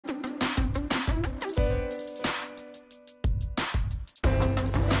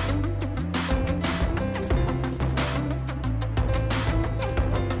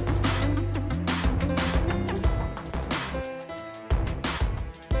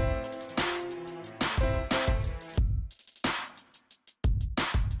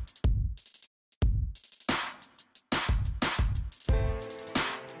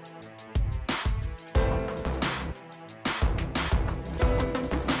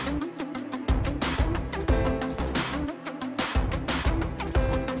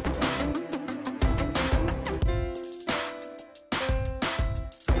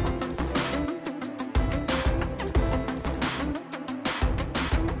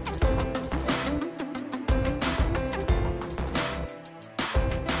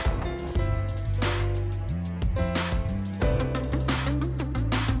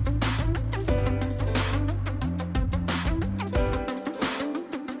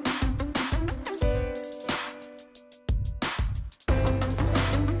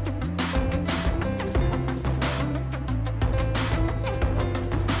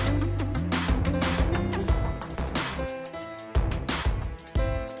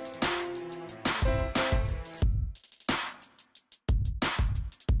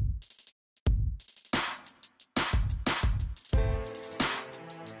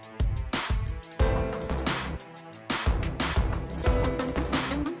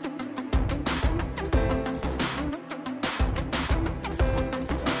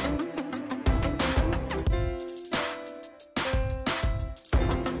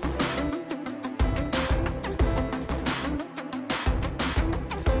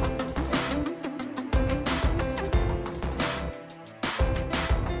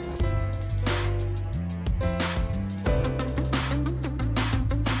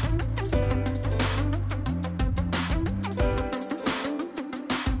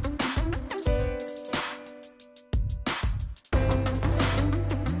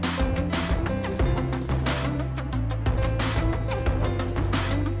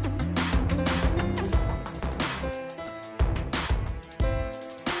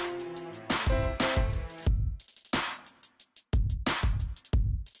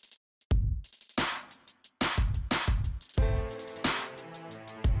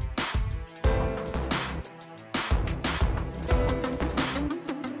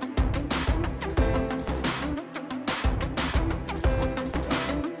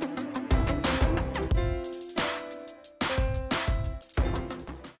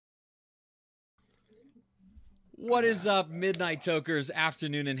What is up, midnight tokers,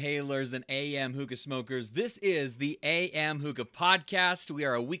 afternoon inhalers, and AM hookah smokers? This is the AM Hookah Podcast. We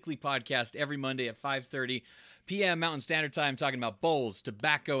are a weekly podcast every Monday at 5:30 p.m. Mountain Standard Time, talking about bowls,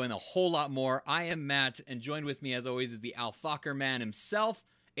 tobacco, and a whole lot more. I am Matt, and joined with me, as always, is the Alfacher man himself,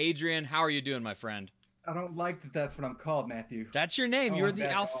 Adrian. How are you doing, my friend? I don't like that that's what I'm called, Matthew. That's your name. You're the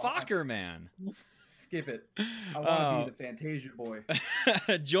that Alfacher man. Skip it. I want to be the Fantasia boy.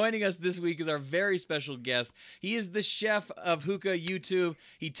 Joining us this week is our very special guest. He is the chef of Hookah YouTube.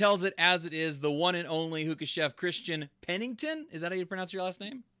 He tells it as it is, the one and only Hookah chef, Christian Pennington. Is that how you pronounce your last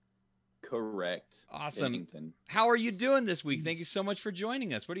name? Correct. Awesome. Pennington. How are you doing this week? Thank you so much for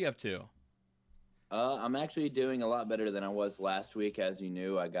joining us. What are you up to? I'm actually doing a lot better than I was last week. As you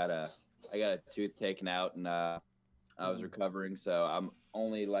knew, I got a tooth taken out, and I was recovering, so I'm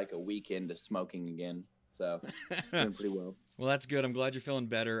only like a week into smoking again, so doing pretty well. Well, that's good. I'm glad you're feeling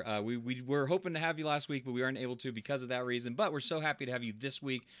better. We were hoping to have you last week, but we aren't able to because of that reason. But we're so happy to have you this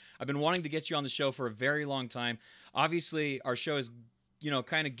week. I've been wanting to get you on the show for a very long time. Obviously, our show is,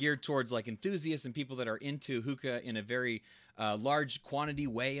 kind of geared towards like enthusiasts and people that are into hookah in a very large quantity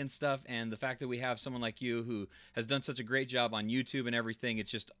way and stuff. And the fact that we have someone like you who has done such a great job on YouTube and everything,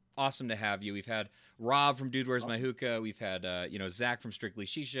 it's just awesome to have you. We've had Rob from Dude Where's My Hookah. We've had Zach from Strictly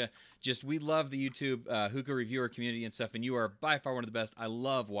Shisha. We love the YouTube hookah reviewer community and stuff, and you are by far one of the best. I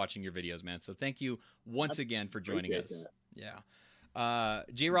love watching your videos, man. So thank you once again for joining us. That. Yeah.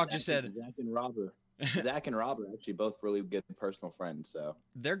 J-Rock just said Zach and Rob are actually both really good personal friends. So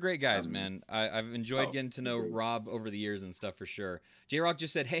they're great guys, man. I've enjoyed getting to know Rob over the years and stuff for sure. J-Rock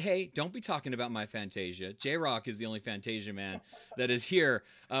just said, hey, don't be talking about my Fantasia. J-Rock is the only Fantasia man that is here.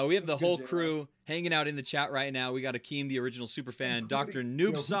 We have the whole crew hanging out in the chat right now. We got Akeem, the original super fan, Dr.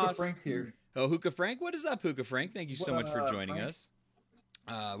 Noob Sauce. Frank here. Oh, Hookah Frank. What is up, Hookah Frank? Thank you so much for joining us.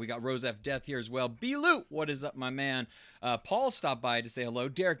 We got Rose F. Death here as well. B-Loot, what is up, my man? Paul stopped by to say hello.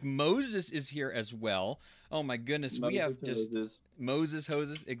 Derek Moses is here as well. Oh, my goodness. We have just Moses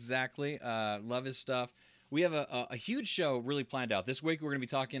Hoses, exactly. Love his stuff. We have a huge show really planned out. This week we're going to be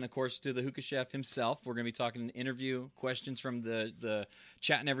talking, of course, to the Hookah Chef himself. We're going to be talking interview, questions from the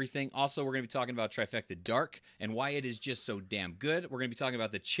chat and everything. Also, we're going to be talking about Trifecta Dark and why it is just so damn good. We're going to be talking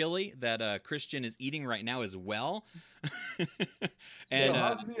about the chili that Christian is eating right now as well. And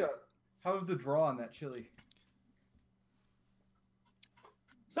how's the draw on that chili?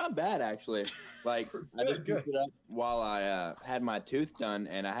 it's not bad, actually. Like, I just picked it up while I had my tooth done,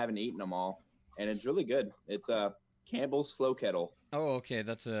 and I haven't eaten them all. And it's really good. It's Campbell's Slow Kettle. Oh, okay.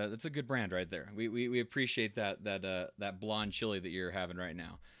 That's a good brand right there. We appreciate that blonde chili that you're having right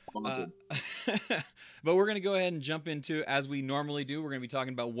now. But we're going to go ahead and jump into, as we normally do, we're going to be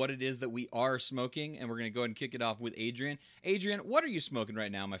talking about what it is that we are smoking, and we're going to go ahead and kick it off with Adrian. Adrian, what are you smoking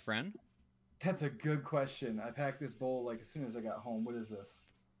right now, my friend? That's a good question. I packed this bowl like as soon as I got home. What is this?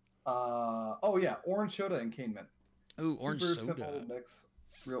 Orange soda and cane mint. Ooh, orange soda. Super simple mix,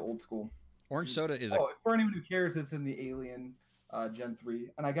 real old school. Orange soda is for anyone who cares, it's in the Alien Gen 3,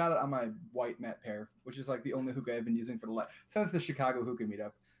 and I got it on my white matte pair, which is like the only hookah I've been using for since the Chicago hookah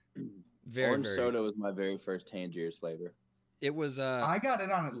meetup. Orange soda was my very first Tangiers flavor. It was. I got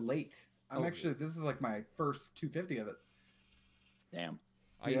it on it late. This is like my first 250 of it. Damn.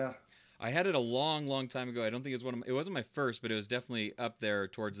 I had it a long, long time ago. I don't think it wasn't my first, but it was definitely up there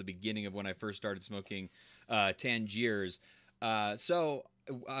towards the beginning of when I first started smoking Tangiers. So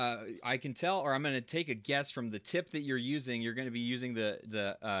I can tell, or I'm going to take a guess from the tip that you're using. You're going to be using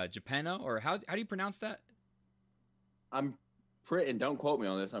the Japeno, or how do you pronounce that? And don't quote me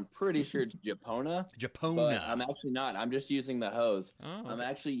on this. I'm pretty sure it's Japona. But I'm actually not. I'm just using the hose. Oh, okay. I'm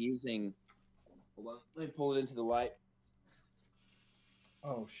actually using. Hold on, let me pull it into the light.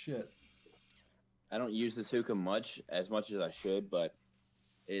 Oh shit! I don't use this hookah much as I should, but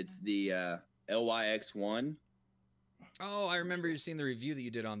it's the LYX1. Oh, I remember you seeing the review that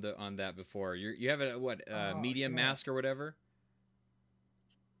you did on that before. You have it at medium mask or whatever?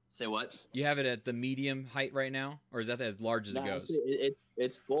 Say what? You have it at the medium height right now, or is that as large as it goes?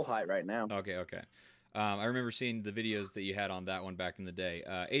 It's full height right now. Okay. I remember seeing the videos that you had on that one back in the day.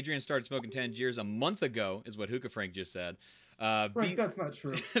 Adrian started smoking Tangiers a month ago, is what Hookah Frank just said. Frank, that's not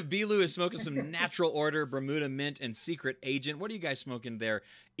true. B-Lou is smoking some Natural Order, Bermuda Mint, and Secret Agent. What are you guys smoking there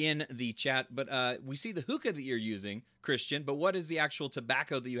in the chat? But we see the hookah that you're using, Christian, but what is the actual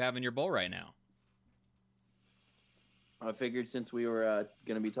tobacco that you have in your bowl right now? I figured since we were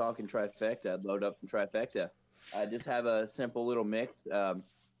going to be talking Trifecta, I'd load up some Trifecta. I just have a simple little mix.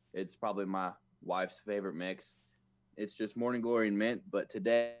 It's probably my wife's favorite mix. It's just Morning Glory and mint, but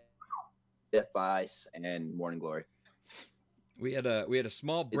today, Death by Ice and Morning Glory. We had a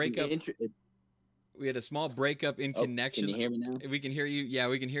small breakup. We had a small breakup in connection. Can you hear me now? We can hear you. Yeah,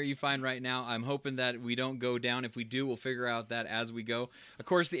 we can hear you fine right now. I'm hoping that we don't go down. If we do, we'll figure out that as we go. Of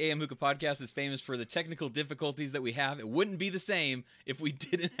course, the AM Hookah podcast is famous for the technical difficulties that we have. It wouldn't be the same if we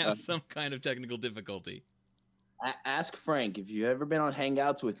didn't have some kind of technical difficulty. Ask Frank. If you've ever been on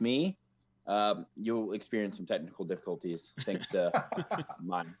Hangouts with me, you'll experience some technical difficulties thanks to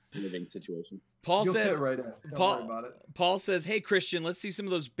my living situation. Paul You'll said, fit right in. Don't worry about it. Paul says, "Hey Christian, let's see some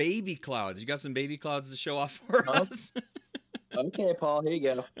of those baby clouds. You got some baby clouds to show off for us?" Okay, Paul, here you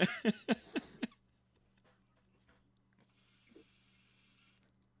go.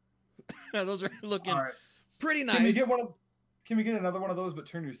 Those are looking All right. pretty nice. Can we get another one of those, but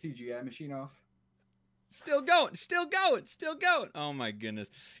turn your CGI machine off? Still going. Oh my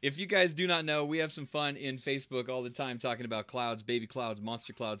goodness. If you guys do not know, we have some fun in Facebook all the time talking about clouds, baby clouds,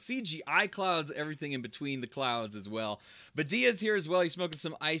 monster clouds, CGI clouds, everything in between the clouds as well. But Dia's here as well. He's smoking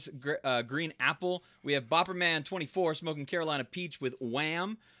some ice green apple. We have Bopperman24 smoking Carolina Peach with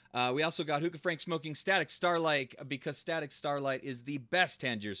Wham. We also got Hookah Frank smoking Static Starlight because Static Starlight is the best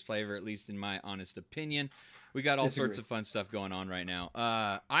Tangiers flavor, at least in my honest opinion. We got all sorts of fun stuff going on right now.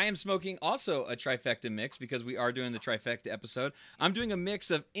 I am smoking also a Trifecta mix because we are doing the Trifecta episode. I'm doing a mix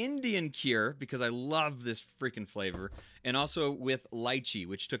of Indian Cure because I love this freaking flavor, and also with lychee,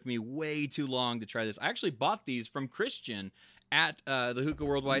 which took me way too long to try this. I actually bought these from Christian at the Hookah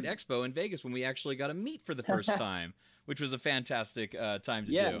Worldwide Expo in Vegas when we actually got to meet for the first time, which was a fantastic time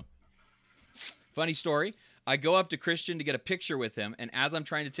to do. Funny story. I go up to Christian to get a picture with him, and as I'm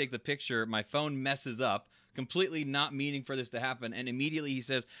trying to take the picture, my phone messes up, completely not meaning for this to happen, and immediately he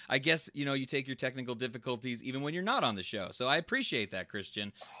says, I guess, you take your technical difficulties even when you're not on the show. So I appreciate that,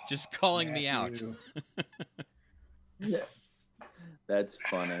 Christian, just calling me out. Yeah. That's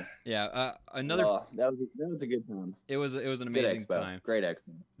funny. Yeah, that was a good time. It was an amazing time. Great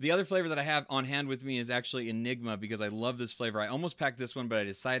expo. The other flavor that I have on hand with me is actually Enigma because I love this flavor. I almost packed this one, but I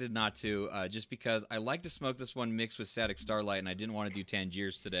decided not to just because I like to smoke this one mixed with Static Starlight, and I didn't want to do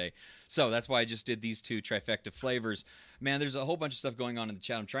Tangiers today. So that's why I just did these two Trifecta flavors. Man, there's a whole bunch of stuff going on in the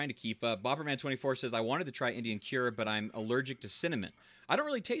chat. I'm trying to keep up. Bopperman24 says, I wanted to try Indian Cure, but I'm allergic to cinnamon. I don't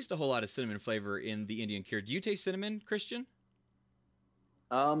really taste a whole lot of cinnamon flavor in the Indian Cure. Do you taste cinnamon, Christian?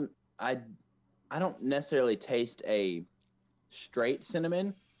 I don't necessarily taste a straight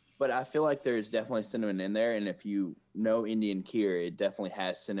cinnamon, but I feel like there's definitely cinnamon in there. And if you know Indian Cure, it definitely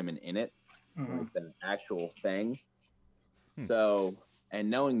has cinnamon in it, like the actual thing. So, and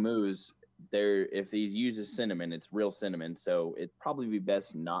knowing Moose, if he uses cinnamon, it's real cinnamon. So it'd probably be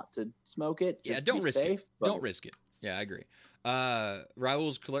best not to smoke it. Yeah, don't risk it. Don't risk it. Yeah, I agree.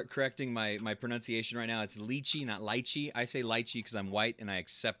 Raul's correcting my pronunciation right now. It's lychee, not lychee. I say lychee because I'm white and I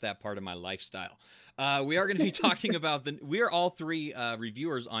accept that part of my lifestyle. We are going to be talking about we are all three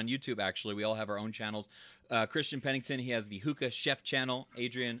reviewers on YouTube, actually. We all have our own channels. Christian Pennington, he has the Hookah Chef channel.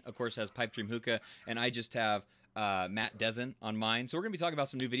 Adrian, of course, has Pipe Dream Hookah. And I just have Matt Dezen on mine. So we're going to be talking about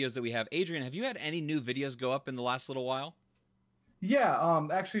some new videos that we have. Adrian, have you had any new videos go up in the last little while? Yeah,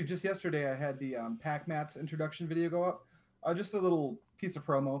 actually, just yesterday I had the Pack Mats introduction video go up. Just a little piece of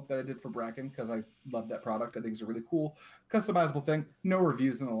promo that I did for Bracken because I love that product. I think it's a really cool, customizable thing. No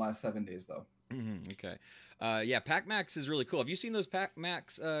reviews in the last 7 days, though. Okay. Yeah, Pack Max is really cool. Have you seen those Pack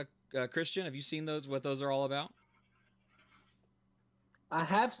Max, Christian? Have you seen those, what those are all about? I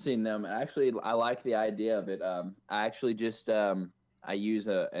have seen them. Actually, I like the idea of it. I actually just I use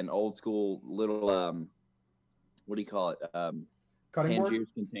an old school little what do you call it?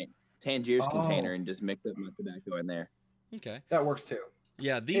 Tangiers container and just mix up my tobacco in there. Okay, that works too.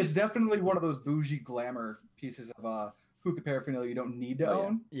 Yeah, it's definitely one of those bougie glamour pieces of hookah paraphernalia you don't need to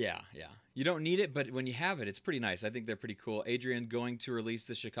own. Yeah, you don't need it, but when you have it, it's pretty nice. I think they're pretty cool. Adrian, going to release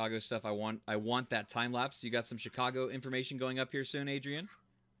the Chicago stuff. I want that time lapse. You got some Chicago information going up here soon, Adrian?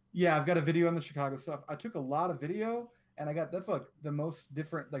 Yeah, I've got a video on the Chicago stuff. I took a lot of video, and that's like the most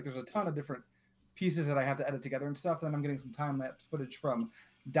different. Like, there's a ton of different pieces that I have to edit together and stuff. And then I'm getting some time lapse footage from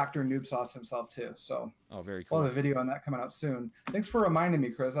Dr. Noob Sauce himself too. So very cool. I'll have a video on that coming out soon. Thanks for reminding me,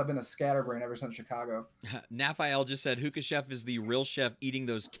 Chris. I've been a scatterbrain ever since Chicago. Naphael just said Hookah Chef is the real chef eating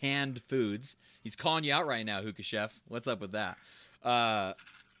those canned foods. He's calling you out right now, Hookah Chef. What's up with that? I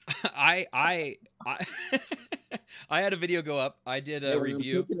had a video go up. I did a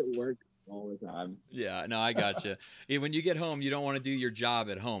review. It work all the time. Yeah, no, I got you. When you get home, you don't want to do your job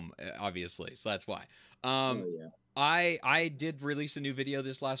at home, obviously. So that's why. I did release a new video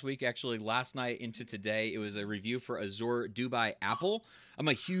this last week, actually last night into today. It was a review for Azure Dubai Apple. I'm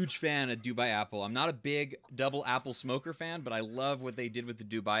a huge fan of Dubai Apple. I'm not a big double apple smoker fan, but I love what they did with the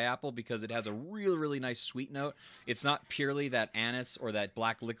Dubai Apple because it has a really, really nice sweet note. It's not purely that anise or that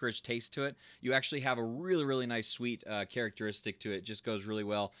black licorice taste to it. You actually have a really, really nice sweet characteristic to it. It just goes really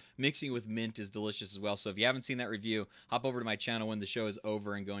well. Mixing with mint is delicious as well. So if you haven't seen that review, hop over to my channel when the show is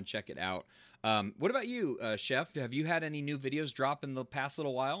over and go and check it out. What about you, Chef? Have you had any new videos drop in the past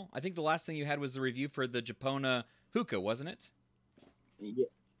little while? I think the last thing you had was the review for the Japona Hookah, wasn't it?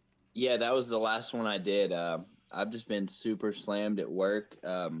 Yeah, that was the last one I did. I've just been super slammed at work,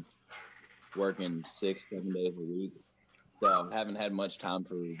 working 6-7 days a week, so I haven't had much time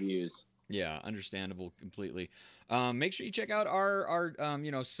for reviews. Yeah, understandable completely. Make sure you check out our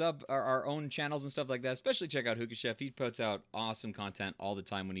our own channels and stuff like that. Especially check out Hookah Chef. He puts out awesome content all the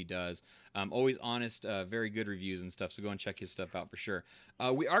time when he does. Always honest, very good reviews and stuff. So go and check his stuff out for sure.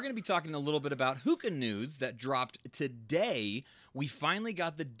 We are going to be talking a little bit about hookah news that dropped today. We finally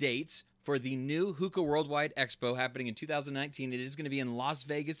got the dates for the new Hookah Worldwide Expo happening in 2019. It is going to be in Las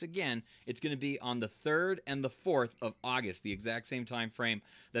Vegas again. It's going to be on the 3rd and the 4th of August, the exact same time frame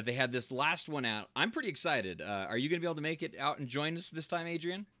that they had this last one out. I'm pretty excited. Are you going to be able to make it out and join us this time,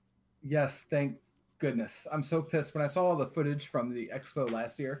 Adrian? Yes, thank goodness. I'm so pissed. When I saw all the footage from the expo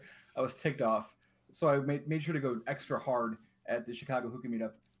last year, I was ticked off. So I made sure to go extra hard at the Chicago Hookah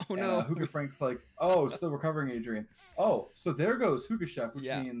meetup. Oh, no. And, Hookah Frank's like, oh, still recovering, Adrian. Oh, so there goes Hookah Chef, which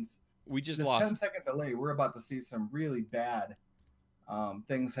Yeah. means We just this lost. 10-second delay. We're about to see some really bad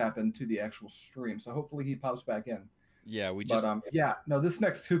things happen to the actual stream. So hopefully he pops back in. Yeah, we just. But yeah, no, this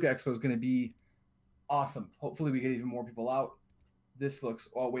next Hookah Expo is going to be awesome. Hopefully we get even more people out. This looks.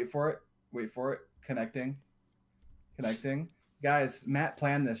 Oh, wait for it. Connecting. Guys, Matt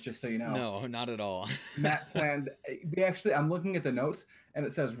planned this, just so you know. No, not at all. Matt planned. I'm looking at the notes, and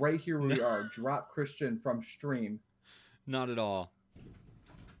it says right here where we are. Drop Christian from stream. Not at all.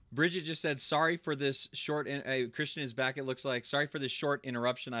 Bridget just said, sorry for this short. Christian is back, it looks like. Sorry for this short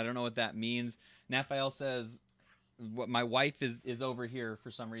interruption. I don't know what that means. Naphael says, "What my wife is over here for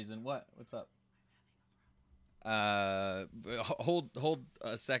some reason." What's up? Hold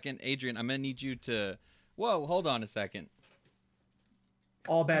a second. Adrian, I'm going to need you to. Whoa, hold on a second.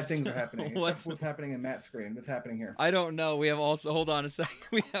 All bad things are happening. What's happening in Matt's screen? What's happening here? I don't know. We have also. Hold on a second.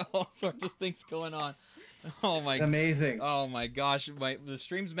 We have all sorts of things going on. Oh my! It's amazing. Oh my gosh! The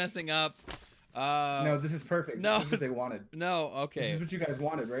stream's messing up. No, this is perfect. No, this is what they wanted. No, okay. This is what you guys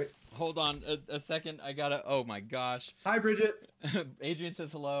wanted, right? Hold on a second. I gotta. Oh my gosh! Hi, Bridget. Adrian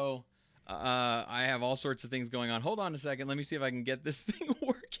says hello. I have all sorts of things going on. Hold on a second. Let me see if I can get this thing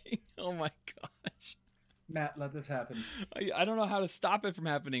working. Oh my gosh! Matt, let this happen. I don't know how to stop it from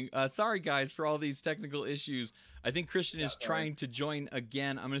happening. Sorry guys for all these technical issues. I think Christian is trying to join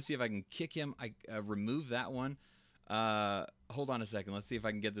again. I'm gonna see if I can kick him. I remove that one. Hold on a second. Let's see if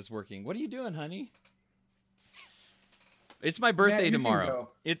I can get this working. What are you doing, honey? It's my birthday tomorrow.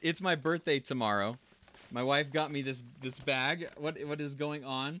 It's my birthday tomorrow. My wife got me this bag. What is going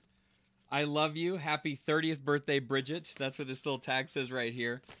on? I love you. Happy 30th birthday, Bridget. That's what this little tag says right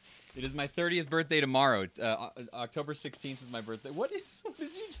here. It is my 30th birthday tomorrow. October 16th is my birthday. What did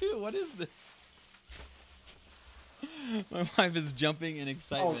you do? What is this? My wife is jumping in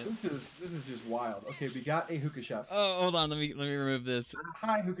excitement. Oh, this is just wild. Okay, we got a Hookah Chef. Oh, hold on. Let me remove this.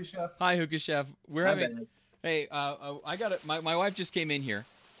 Hi, Hookah Chef. Hi, Hookah Chef. We're having. Hey, I got it. My wife just came in here.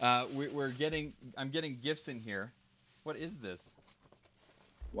 I'm getting gifts in here. What is this?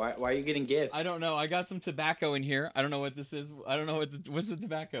 Why are you getting gifts? I don't know. I got some tobacco in here. I don't know what this is. I don't know what's the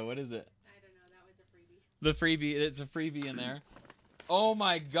tobacco. What is it? I don't know. That was a freebie. The freebie. It's a freebie in there. Oh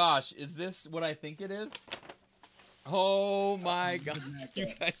my gosh. Is this what I think it is? Oh my god. You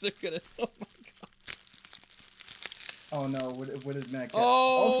guys are gonna. Oh my god. Oh no. What is Matt? Oh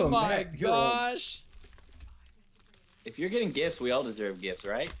also, my Matt, gosh. If you're getting gifts, we all deserve gifts,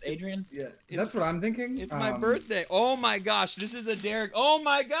 right, Adrian? Yeah, that's what I'm thinking. It's my birthday. Oh my gosh, this is a Derek. Oh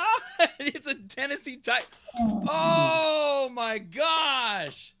my god, it's a Tennessee Titan. Oh my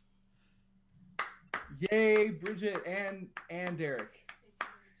gosh. Yay, Bridget and Derek.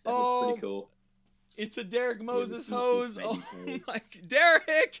 That was pretty cool. It's a Derek Moses hose. Oh my,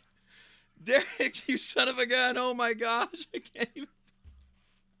 Derek, you son of a gun. Oh my gosh, I can't even.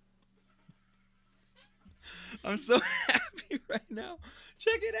 I'm so happy right now.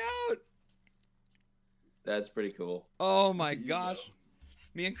 Check it out. That's pretty cool. Oh my gosh.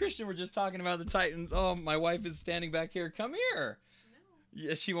 Me and Christian were just talking about the Titans. Oh, my wife is standing back here. Come here. No.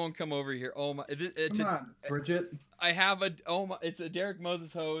 Yes, she won't come over here. Oh my. Come on, Bridget. I have a. Oh my. It's a Derek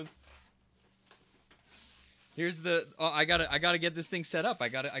Moses hose. Here's the. Oh, I gotta get this thing set up. I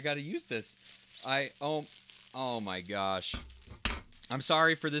gotta use this. Oh my gosh. I'm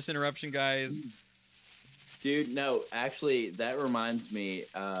sorry for this interruption, guys. Dude, no, actually, that reminds me.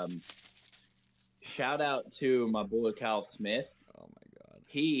 Shout out to my boy Kyle Smith. Oh my god.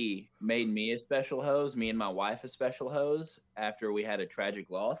 He made me a special hose, me and my wife a special hose after we had a tragic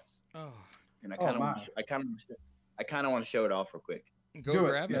loss. Oh. And I Oh, kind of, my. I kind of want to show it off real quick. Go Do it.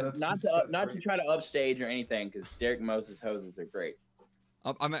 grab Yeah, it. that's- Not to great. try to upstage or anything, because Derek Moses hoses are great.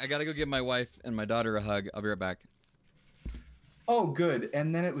 I gotta go give my wife and my daughter a hug. I'll be right back. Oh, good.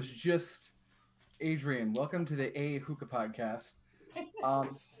 And then it was just Adrian. Welcome to the A Hookah podcast.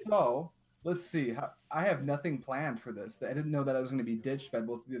 So let's see. I have nothing planned for this. I didn't know that I was going to be ditched by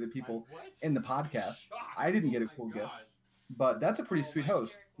both of the other people in the podcast. I didn't get a cool gift, but that's a pretty sweet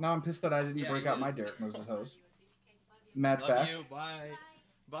hose. Now I'm pissed that I didn't Yeah, break it out my is. Derek Moses hose. Matt's Love back. you. Bye.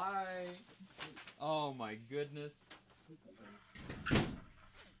 Bye. Oh my goodness.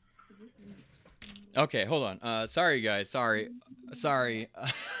 Okay, hold on. Sorry guys. Sorry.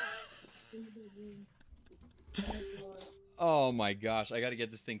 Oh my gosh, I got to get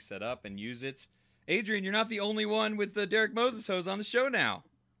this thing set up and use it. Adrian, you're not the only one with the Derek Moses hose on the show now.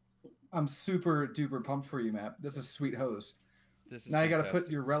 I'm super duper pumped for you, Matt. This is sweet hose. This is Now you got to fantastic.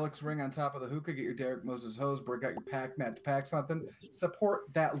 put your Relics ring on top of the hookah, get your Derek Moses hose, break out your pack mat to pack something. Support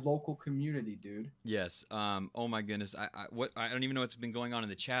that local community, dude. Yes. Oh my goodness. I don't even know what's been going on in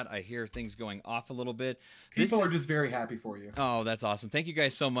the chat. I hear things going off a little bit. People are just very happy for you. Oh, that's awesome. Thank you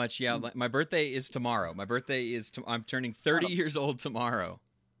guys so much. Yeah, my birthday is tomorrow. I'm turning 30 years old tomorrow.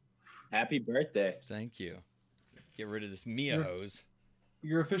 Happy birthday. Thank you. Get rid of this Mia hose.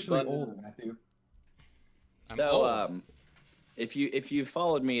 You're officially But- old, Matthew. I'm So, old. if you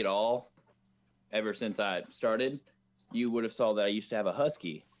followed me at all, ever since I started, you would have saw that I used to have a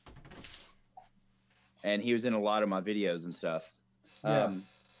husky, and he was in a lot of my videos and stuff. Yeah.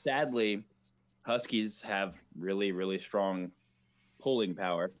 Sadly, huskies have really, really strong pulling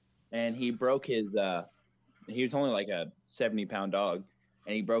power, and he broke his. He was only like a 70-pound dog,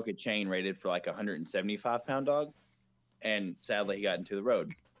 and he broke a chain rated for like a 175-pound dog, and sadly he got into the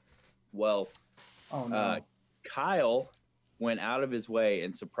road. Well, Oh no. Kyle went out of his way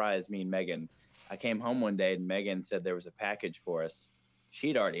and surprised me and Megan. I came home one day and Megan said there was a package for us.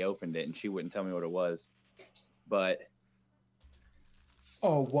 She'd already opened it and she wouldn't tell me what it was. But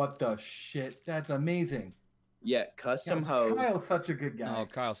Oh, what the shit? That's amazing. yeah, custom hose. Kyle's such a good guy. Oh,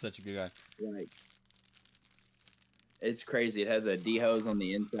 Kyle's such a good guy. Like, it's crazy. It has a D hose on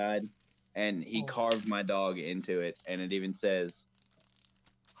the inside, and he Oh. carved my dog into it, and it even says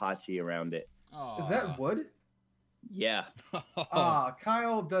Hachi around it. Is that wood? Yeah. Ah,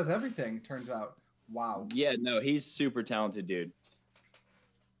 Kyle does everything, turns out. Wow. Yeah, no, he's super talented dude.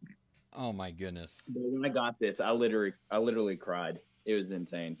 Oh my goodness. But when I got this, I literally cried. It was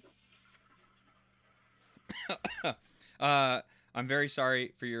insane. I'm very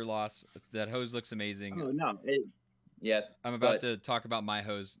sorry for your loss. That hose looks amazing. Oh no, yeah. I'm about but- to talk about my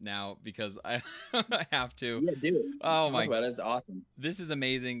hose now because I I have to. Yeah, do it. Oh Talk my about it. It's awesome. This is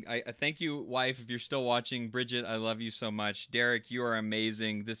amazing. I thank you, wife, if you're still watching. Bridget, I love you so much. Derek, you are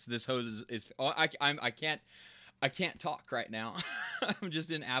amazing. This hose is I can't talk right now. I'm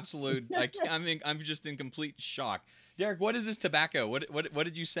just in absolute. I'm just in complete shock. Derek, what is this tobacco? What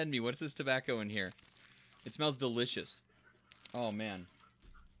did you send me? What's this tobacco in here? It smells delicious. Oh man.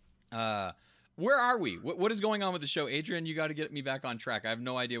 Where are we? What is going on with the show? Adrian, you got to get me back on track. I have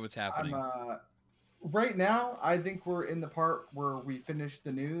no idea what's happening. Right now, I think we're in the part where we finished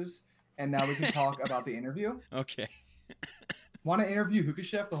the news, and now we can talk about the interview. Okay. Want to interview Hookah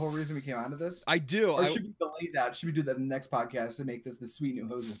Chef? The whole reason we came onto this? I do. Or should we delay that? Should we do that in the next podcast to make this the Sweet New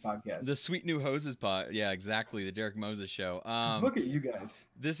Hoses podcast? The Sweet New Hoses pod. Yeah, exactly. The Derek Moses show. Look at you guys.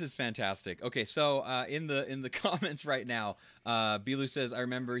 This is fantastic. Okay, so in the comments right now, Bilu says, I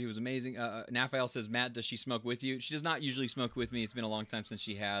remember he was amazing. Naphael says, Matt, does she smoke with you? She does not usually smoke with me. It's been a long time since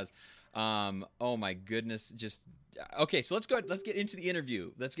she has. Oh my goodness. Just okay, so let's get into the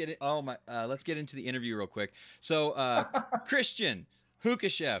interview. Let's get into the interview real quick. So Christian, Hookah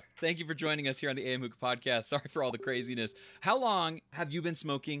Chef, thank you for joining us here on the AM Hookah Podcast. Sorry for all the craziness. How long have you been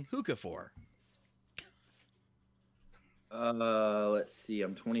smoking hookah for? Let's see.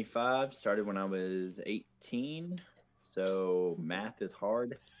 I'm 25. Started when I was 18. So math is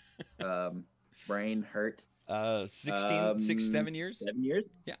hard. Brain hurt. 16, 7 years? 7 years.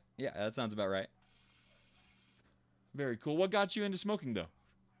 Yeah, that sounds about right. Very cool. What got you into smoking, though?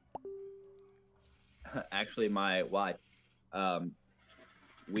 Actually, my wife.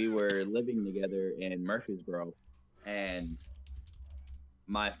 We were living together in Murfreesboro, and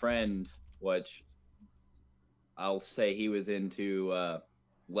my friend, which I'll say he was into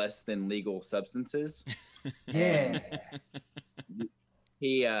less than legal substances. Yeah.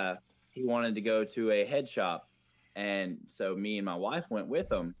 He wanted to go to a head shop, and so me and my wife went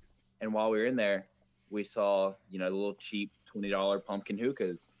with him. And while we were in there, we saw the little cheap $20 pumpkin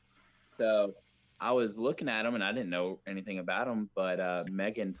hookahs. So I was looking at them, and I didn't know anything about them, but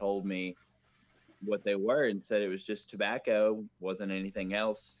Megan told me what they were and said it was just tobacco, wasn't anything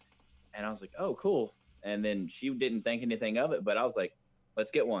else. And I was like, oh, cool. And then she didn't think anything of it, but I was like, let's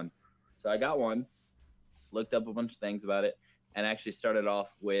get one. So I got one, looked up a bunch of things about it, and actually started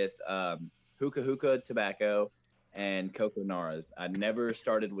off with hookah tobacco and coco naras. I never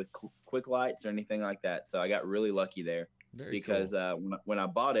started with quick lights or anything like that. So I got really lucky there. Because cool. When I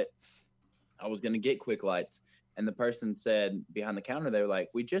bought it, I was going to get quick lights. And the person said behind the counter, they were like,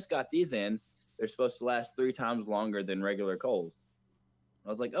 we just got these in. They're supposed to last 3 times longer than regular coals. I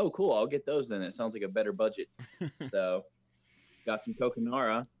was like, oh, cool. I'll get those then. It sounds like a better budget. So got some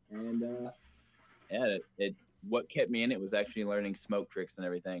coconara, and what kept me in it was actually learning smoke tricks and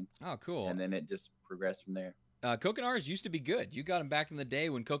everything. Oh, cool. And then it just progressed from there. Coconars used to be good. You got them back in the day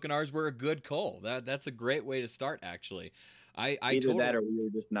when coconars were a good coal. That's a great way to start, actually. I Either totally... that or we were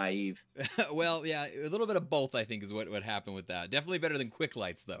just naive. Well, yeah, a little bit of both, I think, is what happened with that. Definitely better than quick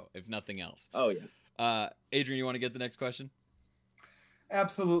lights, though, if nothing else. Oh, yeah. Adrian, you want to get the next question?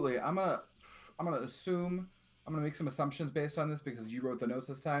 Absolutely. I'm gonna assume, I'm gonna make some assumptions based on this because you wrote the notes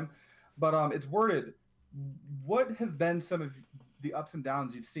this time, but it's worded. What have been some of the ups and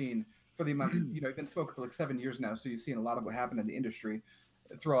downs you've seen for the amount? You've been smoking for like 7 years now, so you've seen a lot of what happened in the industry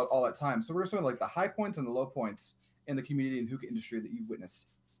throughout all that time. So what are some of like the high points and the low points in the community and hookah industry that you've witnessed?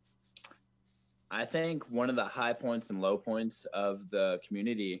 I think one of the high points and low points of the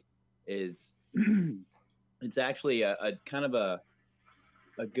community is it's actually a kind of a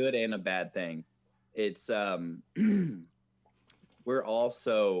good and a bad thing. It's we're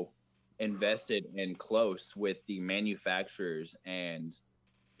also invested and close with the manufacturers and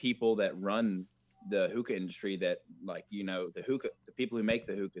people that run the hookah industry, that the hookah, the people who make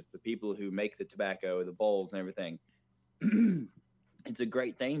the hookahs, the people who make the tobacco, the bowls and everything. It's a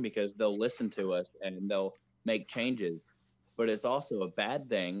great thing because they'll listen to us and they'll make changes, but it's also a bad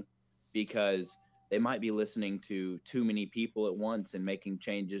thing because they might be listening to too many people at once and making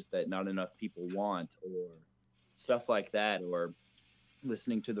changes that not enough people want, or stuff like that, or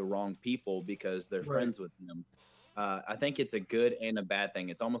listening to the wrong people because they're friends with them. I think it's a good and a bad thing.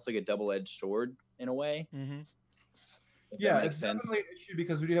 It's almost like a double-edged sword in a way. Mm-hmm. Yeah, it's definitely an issue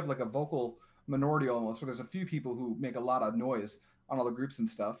because we do have like a vocal minority almost, where there's a few people who make a lot of noise on all the groups and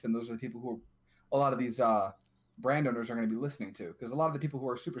stuff, and those are the people who a lot of these brand owners are going to be listening to, because a lot of the people who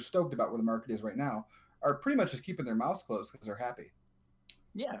are super stoked about where the market is right now are pretty much just keeping their mouths closed because they're happy.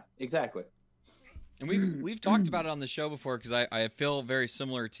 Yeah, exactly. And we've talked about it on the show before, because I feel very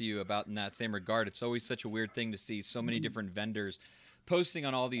similar to you about in that same regard. It's always such a weird thing to see so many different vendors posting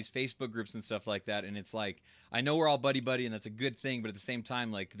on all these Facebook groups and stuff like that, and it's like, I know we're all buddy and that's a good thing, but at the same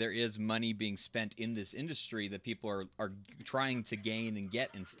time, like, there is money being spent in this industry that people are trying to gain and get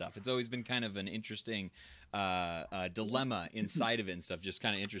and stuff. It's always been kind of an interesting dilemma inside of it and stuff, just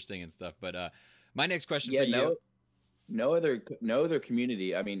kind of interesting and stuff. But my next question for you. No other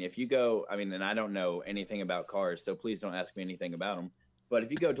community. I mean, if you go, and I don't know anything about cars, so please don't ask me anything about them. But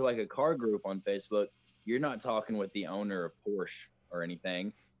if you go to like a car group on Facebook, you're not talking with the owner of Porsche or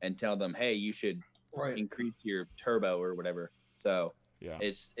anything and tell them, hey, you should increase your turbo or whatever. So yeah,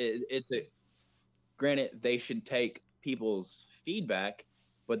 it's a, granted, they should take people's feedback,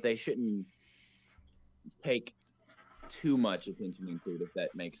 but they shouldn't take too much attention into it, if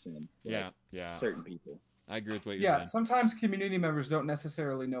that makes sense. Yeah, certain people. I agree with what you're saying. Yeah, sometimes community members don't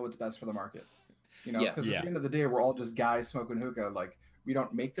necessarily know what's best for the market. Because at the end of the day, we're all just guys smoking hookah. Like, we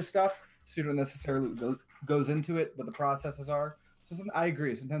don't make the stuff, so you don't necessarily goes into it, but the processes are. So I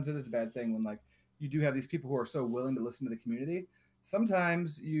agree. Sometimes it is a bad thing when, like, you do have these people who are so willing to listen to the community.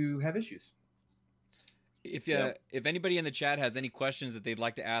 Sometimes you have issues. If anybody in the chat has any questions that they'd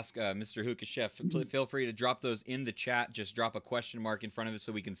like to ask Mr. Hookah Chef, feel free to drop those in the chat. Just drop a question mark in front of it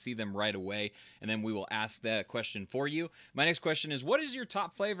so we can see them right away, and then we will ask that question for you. My next question is, what is your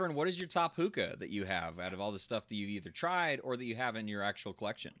top flavor and what is your top hookah that you have out of all the stuff that you've either tried or that you have in your actual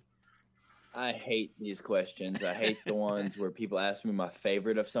collection? I hate these questions. I hate the ones where people ask me my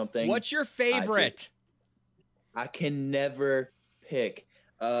favorite of something. What's your favorite? I can never pick.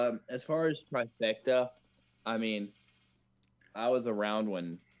 As far as Trifecta, I was around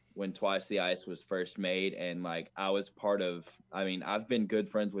when Twice the Ice was first made, and like I was part of. I've been good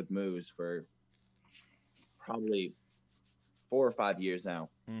friends with Moose for probably 4 or 5 years now.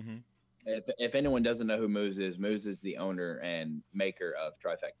 Mm-hmm. If anyone doesn't know who Moose is the owner and maker of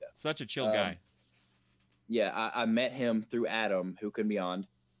Trifecta. Such a chill guy. Yeah, I met him through Adam, who could be on,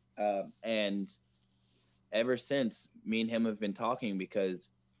 and ever since, me and him have been talking because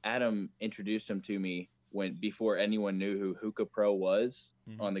Adam introduced him to me before anyone knew who Hookah Pro was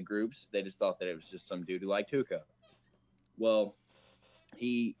on the groups. They just thought that it was just some dude who liked hookah. Well,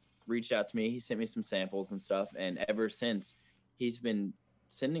 he reached out to me. He sent me some samples and stuff, and ever since, he's been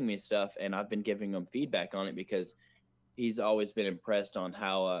sending me stuff, and I've been giving him feedback on it because he's always been impressed on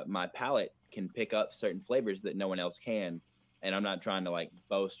how my palate can pick up certain flavors that no one else can. And I'm not trying to like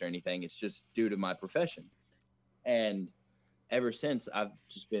boast or anything. It's just due to my profession. And ever since, I've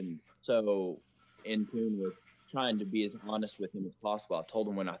just been so in tune with trying to be as honest with him as possible. I've told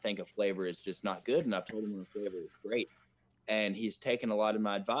him when I think a flavor is just not good, and I've told him when a flavor is great. And he's taken a lot of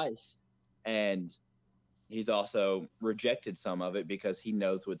my advice, and he's also rejected some of it because he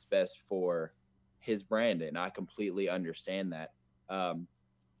knows what's best for his brand, and I completely understand that. I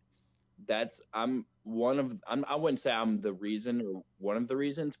wouldn't say I'm the reason or one of the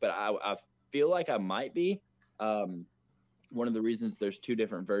reasons, but I feel like I might be. One of the reasons there's two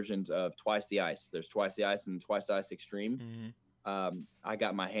different versions of Twice the Ice. There's Twice the Ice and Twice the Ice Extreme. I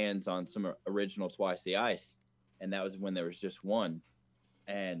got my hands on some original Twice the Ice, and that was when there was just one.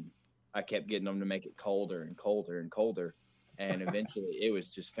 And I kept getting them to make it colder and colder and colder. And eventually it was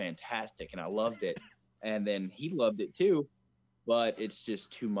just fantastic, and I loved it. And then he loved it too, but it's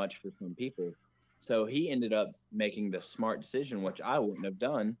just too much for some people. So he ended up making the smart decision, which I wouldn't have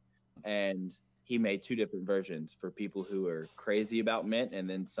done. And he made two different versions for people who are crazy about mint, and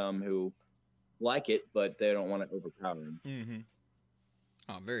then some who like it, but they don't want to overpower him.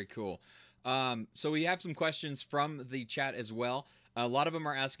 Oh, very cool. So we have some questions from the chat as well. A lot of them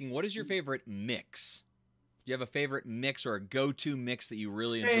are asking, what is your favorite mix? Do you have a favorite mix or a go-to mix that you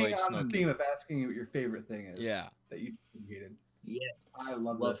really enjoy smoking? On the theme of asking you what your favorite thing is. Yeah. That you hated. Yes. I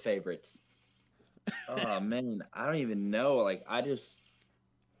love favorites. Oh, man. I don't even know. Like, I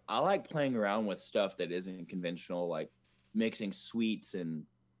like playing around with stuff that isn't conventional, like mixing sweets and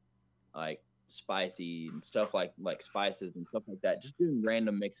like spicy and stuff like spices and stuff like that. Just doing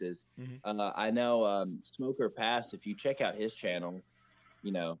random mixes. I know Smoker Pass, if you check out his channel,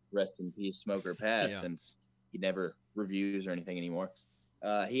 rest in peace, Smoker Pass, since he never reviews or anything anymore.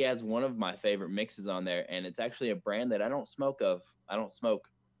 He has one of my favorite mixes on there, and it's actually a brand that I don't smoke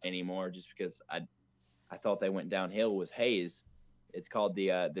anymore just because I thought they went downhill, was Haze. It's called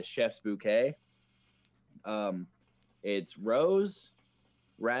the Chef's Bouquet. It's rose,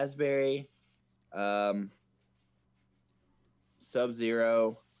 raspberry,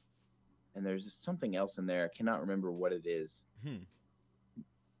 Sub-Zero, and there's something else in there. I cannot remember what it is.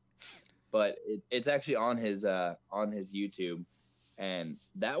 But it's actually on his YouTube, and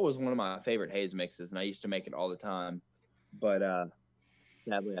that was one of my favorite haze mixes, and I used to make it all the time. But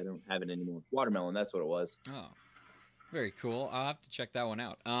sadly, I don't have it anymore. Watermelon, that's what it was. Oh, very cool. I'll have to check that one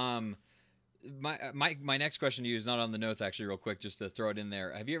out. My next question to you is not on the notes, actually, real quick, just to throw it in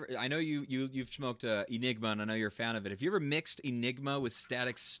there. Have you ever? I know you've smoked Enigma, and I know you're a fan of it. Have you ever mixed Enigma with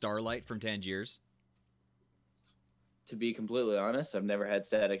Static Starlight from Tangiers? To be completely honest, I've never had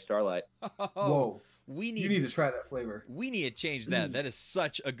Static Starlight. Whoa. You need to try that flavor. We need to change that. That is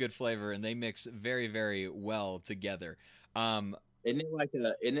such a good flavor, and they mix very, very well together. Isn't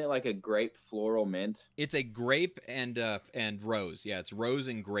it like a grape floral mint? It's a grape and rose. Yeah, it's rose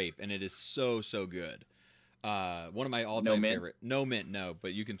and grape, and it is so good. One of my all-time favorite. No mint, no,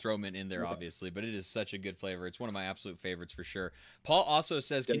 but you can throw mint in there, obviously. But it is such a good flavor. It's one of my absolute favorites for sure. Paul also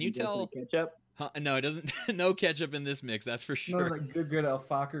says, "Can you tell?" Ketchup? No, it doesn't. No ketchup in this mix. That's for sure. No, like good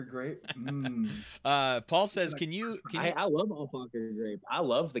Alfaker grape. Paul says, "Can you?" I love Alfaker grape. I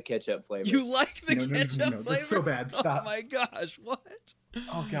love the ketchup flavor. You like the ketchup flavor? That's so bad. Stop. Oh my gosh! What?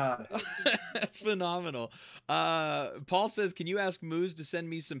 Oh God. That's phenomenal. Paul says, "Can you ask Moose to send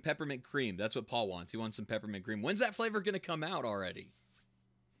me some peppermint cream?" That's what Paul wants. He wants some peppermint cream. When's that flavor going to come out already?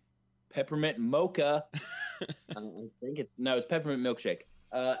 Peppermint mocha. I think it's peppermint milkshake.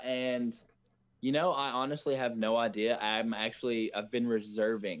 And I honestly have no idea. I've been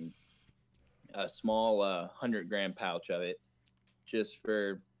reserving a small 100-gram pouch of it just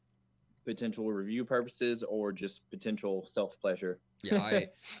for potential review purposes or just potential self-pleasure. Yeah,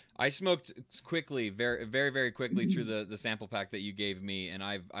 I smoked quickly, very, very, very quickly through the sample pack that you gave me, and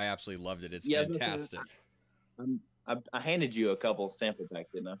I absolutely loved it. It's fantastic. I handed you a couple sample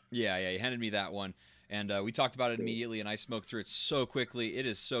packs, didn't I? Yeah, you handed me that one, and we talked about it immediately, and I smoked through it so quickly. It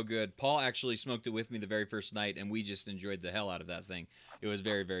is so good. Paul actually smoked it with me the very first night, and we just enjoyed the hell out of that thing. It was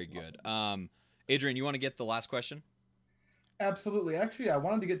very, very good. Adrian, you want to get the last question? Absolutely. Actually, I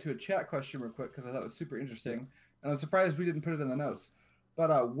wanted to get to a chat question real quick because I thought it was super interesting, and I'm surprised we didn't put it in the notes.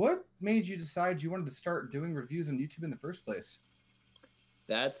 But what made you decide you wanted to start doing reviews on YouTube in the first place?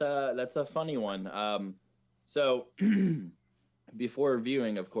 That's a funny one. So before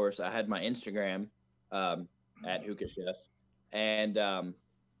reviewing, of course, I had my Instagram at Hookah Chef, and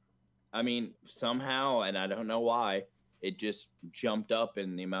I mean somehow, and I don't know why, it just jumped up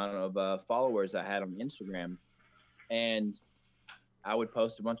in the amount of followers I had on Instagram, and I would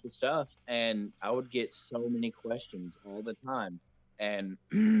post a bunch of stuff, and I would get so many questions all the time, and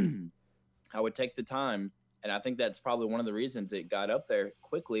I would take the time, and I think that's probably one of the reasons it got up there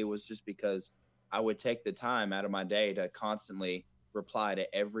quickly was just because I would take the time out of my day to constantly reply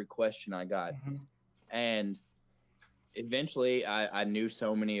to every question I got. Mm-hmm. And eventually I knew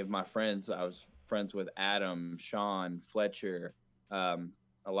so many of my friends. I was friends with Adam, Sean, Fletcher, a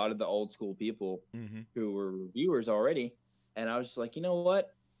lot of the old school people who were reviewers already. And I was just like, you know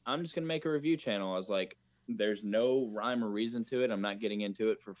what? I'm just going to make a review channel. I was like, there's no rhyme or reason to it. I'm not getting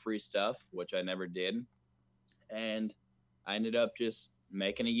into it for free stuff, which I never did. And I ended up just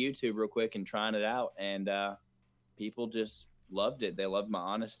making a YouTube real quick and trying it out. And people just loved it. They loved my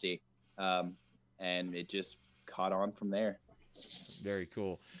honesty. And it just caught on from there. Very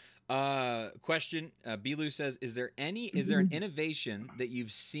cool. Question. Bilu says, is there an innovation that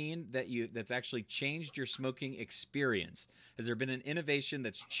you've seen that's actually changed your smoking experience? Has there been an innovation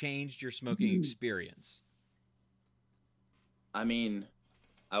that's changed your smoking experience? I mean,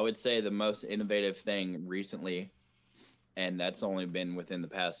 I would say the most innovative thing recently, and that's only been within the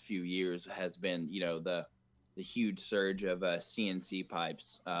past few years, has been, the huge surge of CNC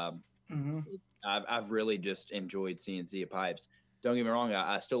pipes. I've really just enjoyed CNC pipes. Don't get me wrong,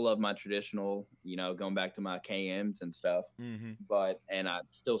 I still love my traditional, going back to my KMs and stuff. And I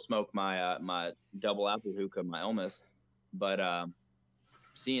still smoke my my double apple hookah, my Elmas. But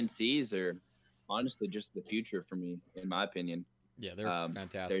CNCs are honestly just the future for me, in my opinion. Yeah, they're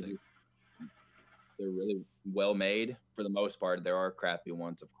fantastic. They're really well made for the most part. There are crappy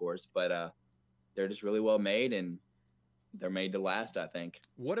ones, of course, but they're just really well made, and they're made to last, I think.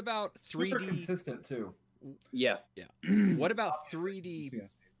 What about 3D? Super consistent too. Yeah. What about 3D?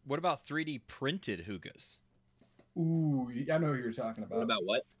 What about 3D printed hookahs? Ooh, I know who you're talking about. What about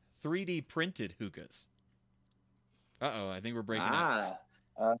what? 3D printed hookahs. Uh-oh, I think we're breaking up.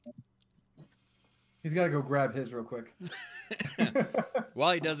 He's got to go grab his real quick.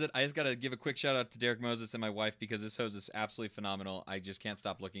 While he does it, I just got to give a quick shout out to Derek Moses and my wife because this hose is absolutely phenomenal. I just can't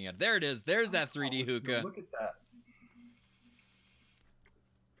stop looking at it. There it is. There's that 3D hookah. Look at that.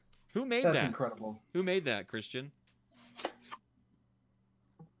 Who made that? That's incredible. Who made that, Christian?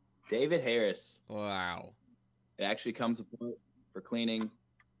 David Harris. Wow. It actually comes apart for cleaning.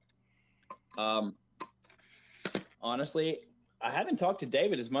 Honestly, I haven't talked to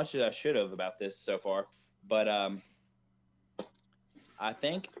David as much as I should have about this so far, but I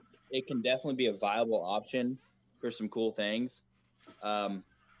think it can definitely be a viable option for some cool things. The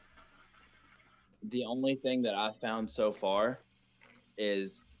only thing that I've found so far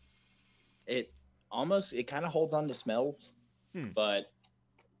is it kind of holds on to smells, but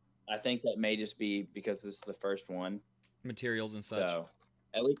I think that may just be because this is the first one. Materials and such. So,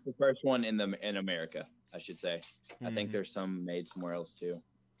 at least the first one in America, I should say. I think there's some made somewhere else too.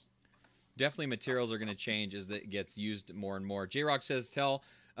 Definitely materials are going to change as it gets used more and more. J-Rock says, tell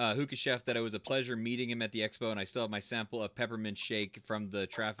Hookah Chef that it was a pleasure meeting him at the expo, and I still have my sample of peppermint shake from the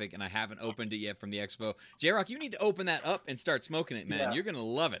traffic, and I haven't opened it yet from the expo. J-Rock, you need to open that up and start smoking it, man. Yeah. You're going to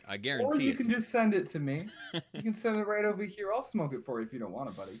love it. I guarantee it. Or you can just send it to me. You can send it right over here. I'll smoke it for you if you don't want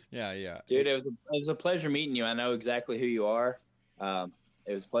it, buddy. Yeah. Dude, it was a pleasure meeting you. I know exactly who you are.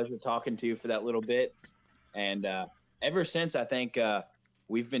 It was a pleasure talking to you for that little bit. And ever since, I think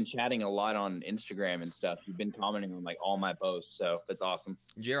we've been chatting a lot on Instagram and stuff. You've been commenting on like all my posts, so that's awesome.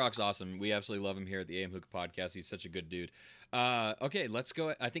 J-Rock's awesome. We absolutely love him here at the AM Hookah Podcast. He's such a good dude. Okay, let's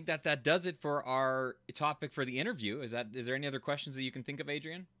go. I think that does it for our topic for the interview. Is there any other questions that you can think of,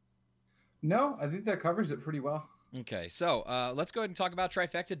 Adrian? No, I think that covers it pretty well. Okay, so let's go ahead and talk about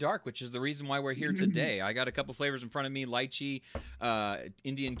Trifecta Dark, which is the reason why we're here today. I got a couple flavors in front of me: lychee,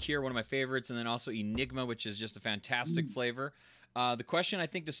 Indian Cure, one of my favorites, and then also Enigma, which is just a fantastic flavor. The question I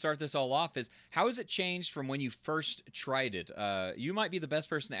think to start this all off is, how has it changed from when you first tried it? You might be the best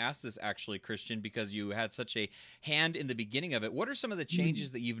person to ask this, actually, Christian, because you had such a hand in the beginning of it. What are some of the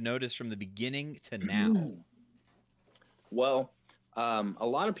changes that you've noticed from the beginning to now? Well, a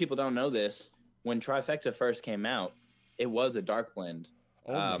lot of people don't know this. When Trifecta first came out, it was a dark blend,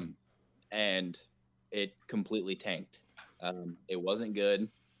 and it completely tanked. It wasn't good,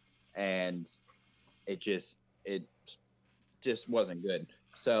 and it just wasn't good.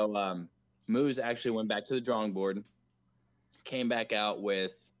 So Moose actually went back to the drawing board, came back out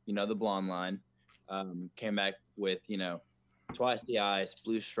with, the blonde line, came back with, Twice the Ice,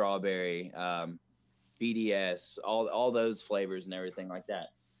 Blue Strawberry, BDS, all those flavors and everything like that.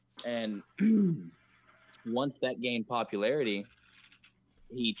 And once that gained popularity,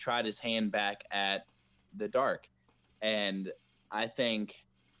 he tried his hand back at the dark. And I think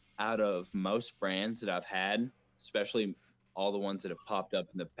out of most brands that I've had, especially all the ones that have popped up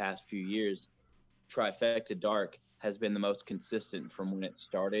in the past few years, Trifecta Dark has been the most consistent from when it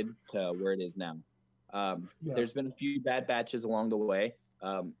started to where it is now. There's been a few bad batches along the way,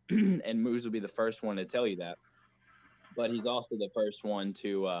 and Moose will be the first one to tell you that. But he's also the first one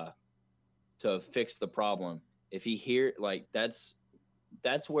to fix the problem. If he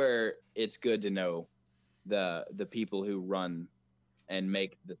that's where it's good to know the people who run and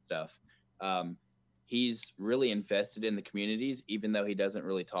make the stuff. He's really invested in the communities, even though he doesn't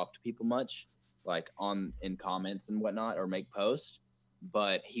really talk to people much, like in comments and whatnot, or make posts.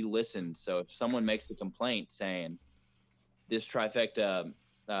 But he listens. So if someone makes a complaint saying this Trifecta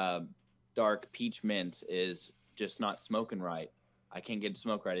dark peach mint is just not smoking right, I can't get it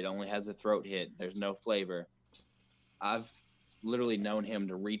smoke right, it only has a throat hit, there's no flavor, I've literally known him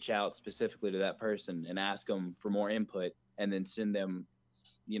to reach out specifically to that person and ask them for more input, and then send them,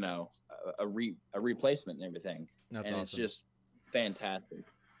 a replacement and everything. That's and awesome. It's just fantastic.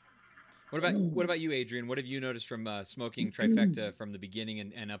 What about you, Adrian? What have you noticed from smoking Trifecta from the beginning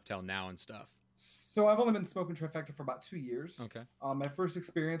and up till now and stuff? So I've only been smoking Trifecta for about 2 years. Okay. My first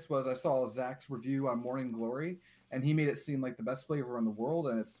experience was I saw Zach's review on Morning Glory, and he made it seem like the best flavor in the world,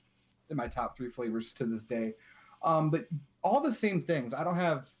 and it's in my top 3 flavors to this day. But all the same things. I don't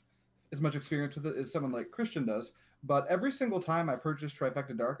have as much experience with it as someone like Christian does, but every single time I purchase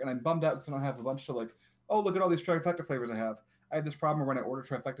Trifecta Dark, and I'm bummed out because I don't have a bunch to oh, look at all these Trifecta flavors I have. I had this problem when I order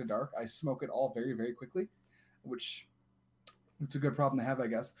Trifecta Dark, I smoke it all very, very quickly, which it's a good problem to have, I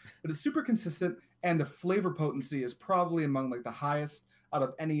guess. But it's super consistent, and the flavor potency is probably among the highest out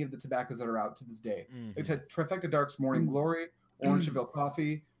of any of the tobaccos that are out to this day. Mm-hmm. Trifecta Dark's Morning Glory, Orange Seville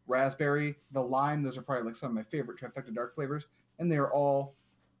Coffee, Raspberry, the Lime. Those are probably some of my favorite Trifecta Dark flavors, and they are all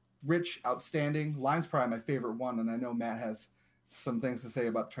rich, outstanding. Lime's probably my favorite one, and I know Matt has some things to say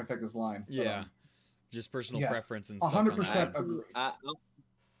about Trifecta's Lime. Yeah, just personal preference and stuff. 100% agree.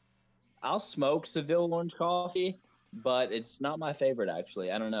 I'll smoke Seville Orange Coffee, but it's not my favorite,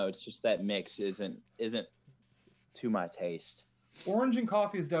 actually. I don't know. It's just that mix isn't to my taste. Orange and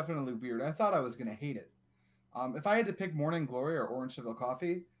coffee is definitely weird. I thought I was going to hate it. If I had to pick Morning Glory or Orange Seville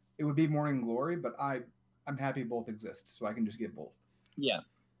Coffee, it would be Morning Glory, but I'm happy both exist, so I can just get both. Yeah.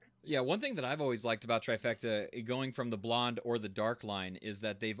 Yeah, one thing that I've always liked about Trifecta, going from the blonde or the dark line, is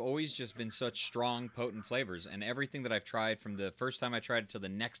that they've always just been such strong, potent flavors. And everything that I've tried, from the first time I tried it to the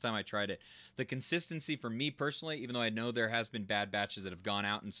next time I tried it, the consistency for me personally, even though I know there has been bad batches that have gone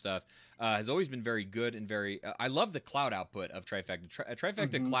out and stuff, has always been very good and very... I love the cloud output of Trifecta.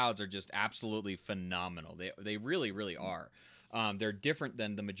 Trifecta clouds are just absolutely phenomenal. They really, really are. They're different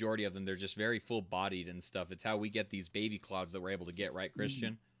than the majority of them. They're just very full-bodied and stuff. It's how we get these baby clouds that we're able to get, right,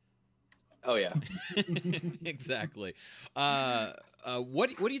 Christian? Oh, yeah. Exactly. What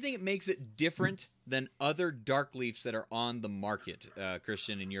do you think it makes it different than other dark leafs that are on the market,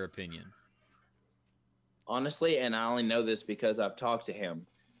 Christian, in your opinion? Honestly, and I only know this because I've talked to him,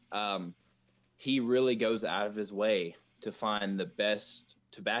 he really goes out of his way to find the best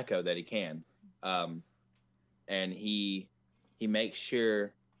tobacco that he can. And he makes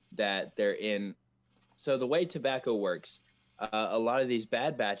sure that they're in... So the way tobacco works... a lot of these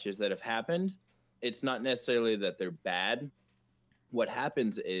bad batches that have happened, it's not necessarily that they're bad. What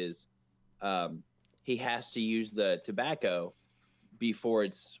happens is he has to use the tobacco before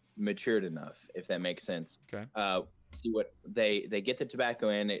it's matured enough, if that makes sense. Okay. See what they get the tobacco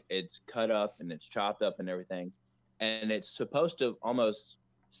in, it's cut up and it's chopped up and everything, and it's supposed to almost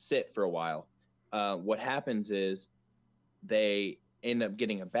sit for a while. What happens is they end up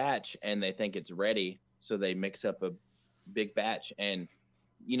getting a batch and they think it's ready, so they mix up a big batch, and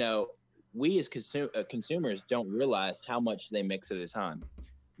we as consumers don't realize how much they mix at a time.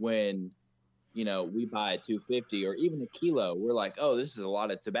 When we buy 250 or even a kilo, we're like, oh, this is a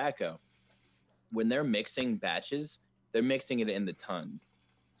lot of tobacco. When they're mixing batches, they're mixing it in the ton,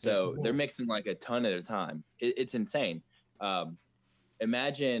 so they're mixing like a ton at a time. It's insane.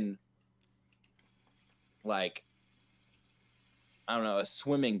 Imagine, like, I don't know, a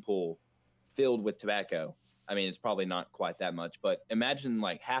swimming pool filled with tobacco. I mean, it's probably not quite that much, but imagine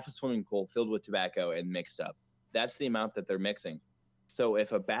like half a swimming pool filled with tobacco and mixed up. That's the amount that they're mixing. So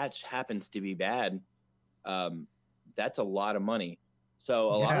if a batch happens to be bad, that's a lot of money. So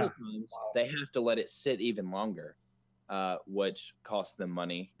a lot of the times they have to let it sit even longer, which costs them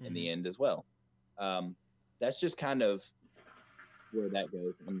money in the end as well. That's just kind of where that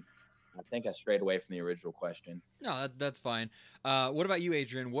goes. I think I strayed away from the original question. No, that's fine. What about you,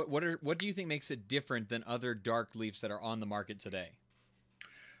 Adrian? What do you think makes it different than other dark leafs that are on the market today?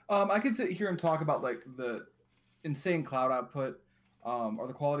 I could sit here and talk about like the insane cloud output or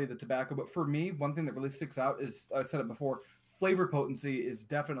the quality of the tobacco, but for me, one thing that really sticks out is, I said it before, flavor potency is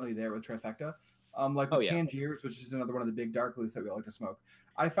definitely there with Trifecta. Like with Tangiers, which is another one of the big dark leaves that we like to smoke.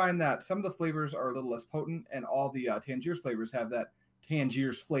 I find that some of the flavors are a little less potent, and all the Tangiers flavors have that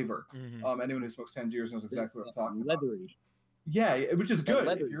Tangiers flavor. Anyone who smokes Tangiers knows exactly what I'm talking about. Leathery. Yeah, which is good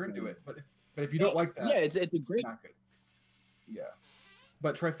if you're into it, but if you don't like that, it's a great. Not good. Yeah,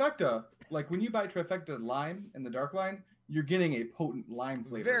 but Trifecta, like when you buy Trifecta lime in the dark line, you're getting a potent lime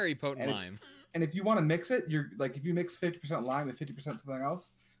flavor. Very potent lime. And if you want to mix it, you're like, if you mix 50% lime with 50% something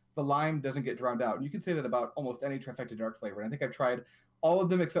else, the lime doesn't get drowned out. And you can say that about almost any Trifecta dark flavor. And I think I've tried all of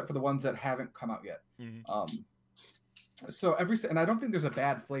them except for the ones that haven't come out yet. So and I don't think there's a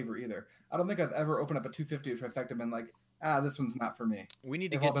bad flavor either. I don't think I've ever opened up a 250 of Trifecta and been like, this one's not for me. We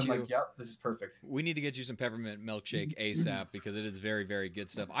need to They've all get been you. like, yep, this is perfect. We need to get you some peppermint milkshake ASAP because it is very, very good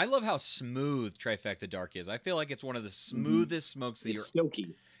stuff. I love how smooth Trifecta Dark is. I feel like it's one of the smoothest smokes that you're.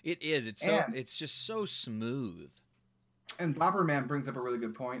 Silky. It is. It's just so smooth. And Bobberman brings up a really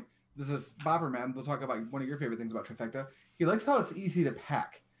good point. This is Bobberman. We'll talk about one of your favorite things about Trifecta. He likes how it's easy to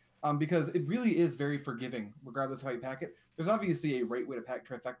pack. Because it really is very forgiving, regardless of how you pack it. There's obviously a right way to pack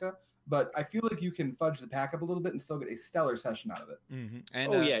Trifecta, but I feel like you can fudge the pack up a little bit and still get a stellar session out of it.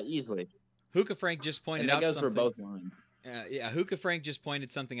 And, easily. Hookah Frank just pointed out goes something. for both lines. Hookah Frank just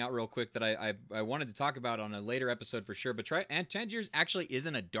pointed something out real quick that I wanted to talk about on a later episode for sure. But Tangiers actually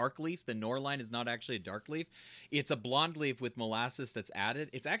isn't a dark leaf. The Nor line is not actually a dark leaf. It's a blonde leaf with molasses that's added.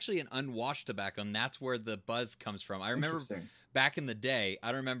 It's actually an unwashed tobacco, and that's where the buzz comes from. I remember back in the day,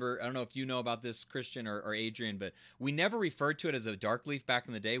 I don't know if you know about this, Christian or Adrian, but we never referred to it as a dark leaf back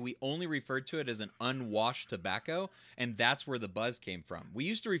in the day. We only referred to it as an unwashed tobacco, and that's where the buzz came from. We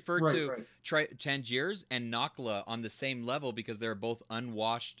used to refer to Tangiers and Nakla on the same level because they're both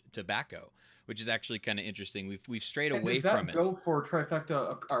unwashed tobacco, which is actually kind of interesting. We've strayed away from it. Does that go for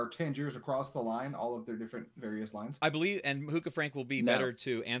Trifecta or Tangiers across the line, all of their different various lines? I believe, and Hookah Frank will be better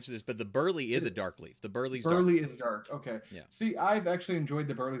to answer this, but the Burley is a dark leaf. The Burley is dark. Okay. Yeah. See, I've actually enjoyed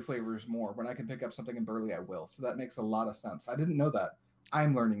the Burley flavors more. When I can pick up something in Burley, I will. So that makes a lot of sense. I didn't know that.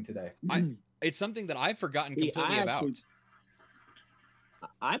 I'm learning today. It's something that I've forgotten completely about.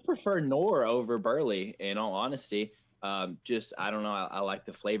 I prefer Nor over Burley, in all honesty. I don't know. I like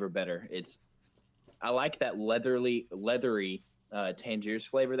the flavor better. I like that leathery Tangiers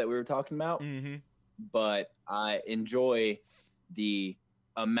flavor that we were talking about, but I enjoy the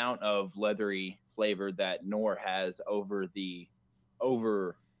amount of leathery flavor that Nor has over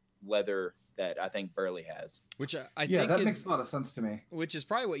leather that I think Burley has. Which I think that makes a lot of sense to me. Which is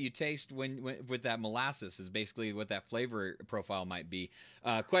probably what you taste when with that molasses is basically what that flavor profile might be.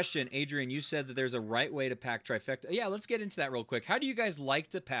 Question, Adrian, you said that there's a right way to pack Trifecta. Yeah, let's get into that real quick. How do you guys like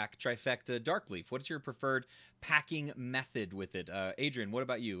to pack Trifecta Dark Leaf? What's your preferred packing method with it? Adrian, what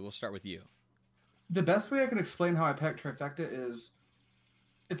about you? We'll start with you. The best way I can explain how I pack Trifecta is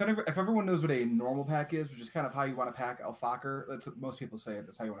if everyone knows what a normal pack is, which is kind of how you want to pack Alfaker. That's what most people say.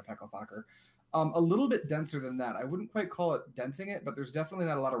 That's how you want to pack Alfaker. A little bit denser than that. I wouldn't quite call it densing it, but there's definitely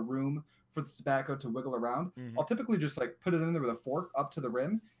not a lot of room for the tobacco to wiggle around. I'll typically just like put it in there with a fork up to the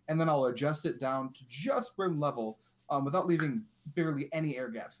rim, and then I'll adjust it down to just rim level without leaving barely any air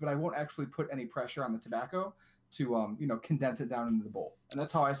gaps. But I won't actually put any pressure on the tobacco to condense it down into the bowl. And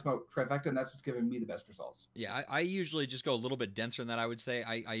that's how I smoke Trifecta, and that's what's giving me the best results. Yeah, I usually just go a little bit denser than that, I would say.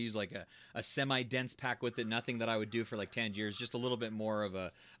 I use like a semi-dense pack with it, nothing that I would do for like Tangiers, just a little bit more of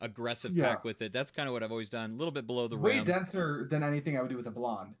a aggressive pack with it. That's kind of what I've always done, a little bit below the rim. Way denser than anything I would do with a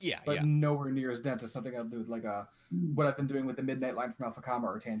blonde. But nowhere near as dense as something I would do with like what I've been doing with the Midnight line from Alpha Kama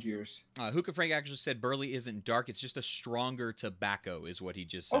or Tangiers. Hookah Frank actually said Burley isn't dark, it's just a stronger tobacco is what he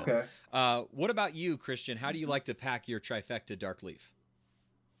just said. Okay. What about you, Christian? How do you like to pack your Trifecta Dark Leaf?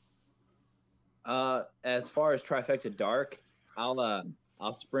 As far as Trifecta Dark,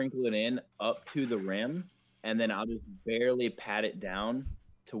 I'll sprinkle it in up to the rim, and then I'll just barely pat it down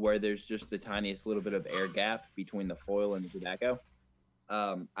to where there's just the tiniest little bit of air gap between the foil and the tobacco.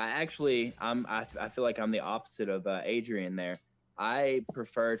 I feel like I'm the opposite of Adrian there. I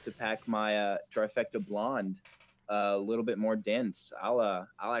prefer to pack my Trifecta Blonde a little bit more dense. I'll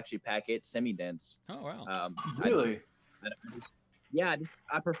actually pack it semi-dense. Oh wow! Really? Yeah,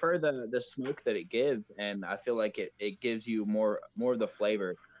 I prefer the smoke that it gives, and I feel like it gives you more of the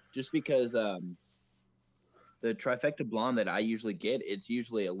flavor. Just because the Trifecta Blonde that I usually get, it's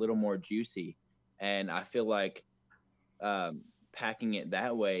usually a little more juicy, and I feel like um, packing it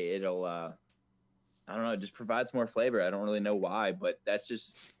that way, it'll I don't know, it just provides more flavor. I don't really know why, but that's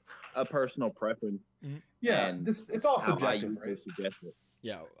just a personal preference. Yeah, And it's all how I subjective, usually right? suggest it.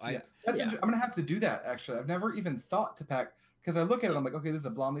 Yeah, I'm gonna have to do that actually. I've never even thought to pack because I look at it, I'm like, okay, this is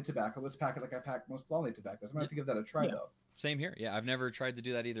a blonde leaf tobacco. Let's pack it like I pack most blonde leaf tobaccos. I'm gonna have to give that a try though. Same here. Yeah, I've never tried to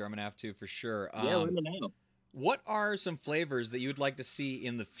do that either. I'm gonna have to for sure. Yeah, let me know. What are some flavors that you would like to see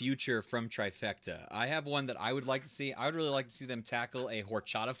in the future from Trifecta? I have one that I would like to see. I would really like to see them tackle a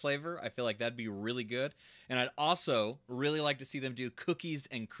horchata flavor. I feel like that'd be really good. And I'd also really like to see them do cookies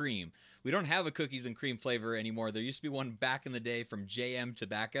and cream. We don't have a cookies and cream flavor anymore. There used to be one back in the day from JM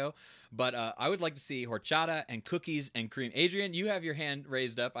Tobacco. But I would like to see horchata and cookies and cream. Adrian, you have your hand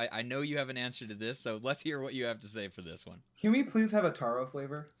raised up. I know you have an answer to this, so let's hear what you have to say for this one. Can we please have a taro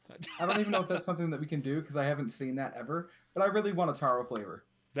flavor? I don't even know if that's something that we can do because I haven't seen that ever. But I really want a taro flavor.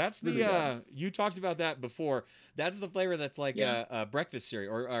 That's the really you talked about that before. That's the flavor that's like a breakfast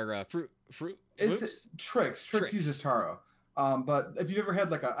cereal or fruit. It's Trix. Trix uses taro. But if you've ever had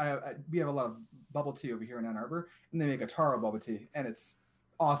like we have a lot of bubble tea over here in Ann Arbor, and they make a taro bubble tea, and it's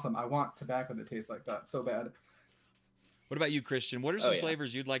awesome. I want tobacco that tastes like that so bad. What about you, Christian? What are some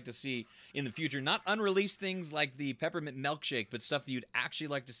flavors you'd like to see in the future? Not unreleased things like the peppermint milkshake, but stuff that you'd actually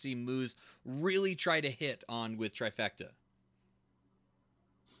like to see Moose really try to hit on with Trifecta.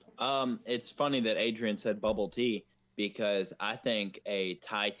 It's funny that Adrian said bubble tea because I think a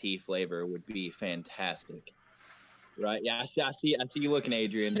Thai tea flavor would be fantastic. Right? Yeah, I see you looking,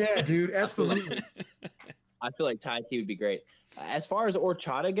 Adrian. Yeah, dude, absolutely. I feel like Thai tea would be great. As far as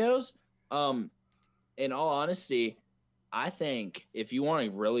horchata goes, in all honesty, I think if you want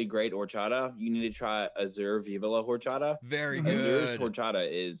a really great horchata, you need to try Azur Vivela horchata. Very good. Azur's horchata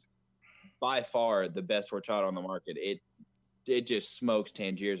is by far the best horchata on the market. It just smokes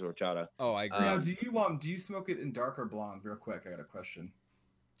Tangier's horchata. Oh, I agree. Now, do you smoke it in dark or blonde? Real quick, I got a question.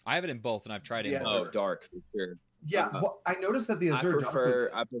 I have it in both, and I've tried it in both. Oh, dark for sure. Yeah, well, I noticed that the Azur I prefer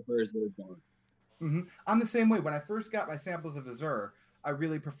Azur dark. Mm-hmm. I'm the same way. When I first got my samples of Azur, I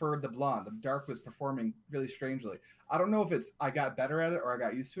really preferred the blonde. The dark was performing really strangely. I don't know if it's I got better at it or I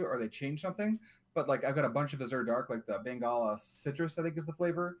got used to it or they changed something, but like I've got a bunch of Azur dark, like the Bengala citrus, I think is the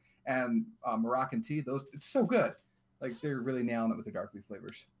flavor, and Moroccan tea. Those it's so good. Like they're really nailing it with their dark leaf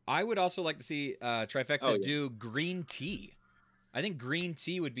flavors. I would also like to see Trifecta do green tea. I think green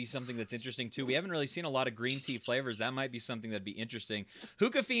tea would be something that's interesting too. We haven't really seen a lot of green tea flavors. That might be something that'd be interesting.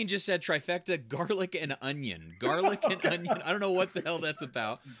 Hookah Fiend just said Trifecta, garlic and onion. Garlic and onion. I don't know what the hell that's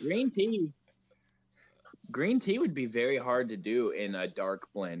about. Green tea would be very hard to do in a dark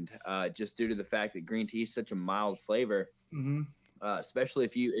blend, just due to the fact that green tea is such a mild flavor. Mm-hmm. Especially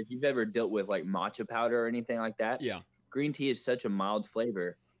if you've ever dealt with like matcha powder or anything like that. Yeah. Green tea is such a mild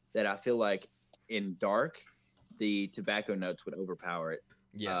flavor that I feel like in dark, the tobacco notes would overpower it.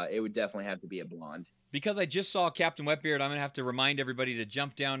 Yeah. It would definitely have to be a blonde. Because I just saw Captain Wetbeard, I'm going to have to remind everybody to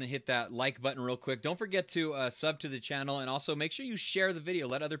jump down and hit that like button real quick. Don't forget to sub to the channel, and also make sure you share the video.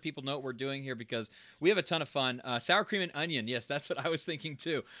 Let other people know what we're doing here because we have a ton of fun. Sour cream and onion. Yes, that's what I was thinking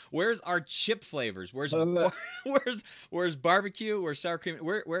too. Where's our chip flavors? Where's barbecue? Where's sour cream?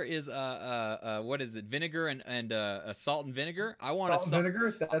 Where is what is it? Vinegar and salt and vinegar? I want salt and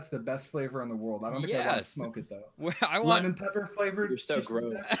vinegar. That's the best flavor in the world. I don't think I want to smoke it though. I want lemon pepper flavored. You're so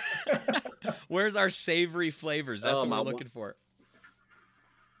gross. Where's our savory flavors? That's what we're looking for.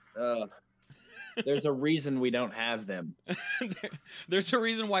 There's a reason we don't have them. There's a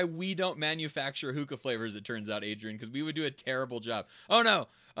reason why we don't manufacture hookah flavors, it turns out, Adrian, because we would do a terrible job. Oh, no.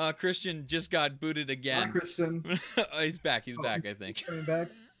 Christian just got booted again. Hi, Christian. He's back. He's back, I think. Coming back.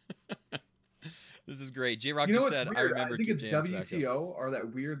 This is great. J-Rock just said, weird? I remember. I think it's WTO or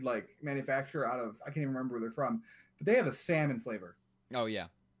that weird like manufacturer out of, I can't even remember where they're from, but they have a salmon flavor. Oh, yeah.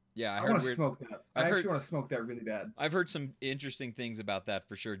 Yeah, I want to smoke that. I actually want to smoke that really bad. I've heard some interesting things about that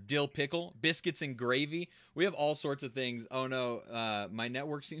for sure. Dill pickle, biscuits and gravy. We have all sorts of things. Oh no, my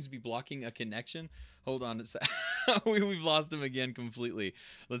network seems to be blocking a connection. Hold on a sec. We've lost him again completely.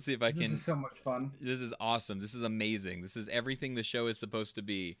 Let's see if I can. This is so much fun. This is awesome. This is amazing. This is everything the show is supposed to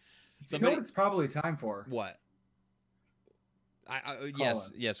be. You know what it's probably time for? What?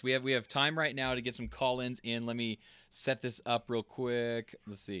 Yes. We have time right now to get some call-ins in. Let me set this up real quick.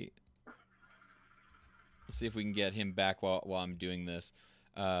 Let's see if we can get him back while I'm doing this.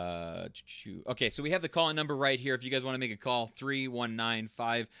 Okay, so we have the call-in number right here. If you guys want to make a call,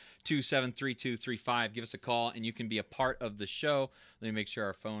 319-527-3235. Give us a call, and you can be a part of the show. Let me make sure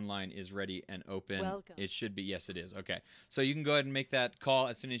our phone line is ready and open. Welcome. It should be. Yes, it is. Okay, so you can go ahead and make that call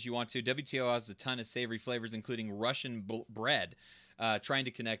as soon as you want to. WTO has a ton of savory flavors, including Russian bread. Trying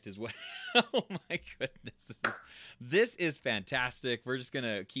to connect as well. Oh my goodness, this is fantastic. We're just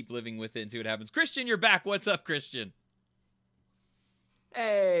gonna keep living with it and see what happens. Christian, you're back. What's up, Christian?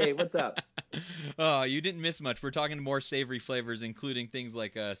 Hey, what's up? Oh, you didn't miss much. We're talking more savory flavors, including things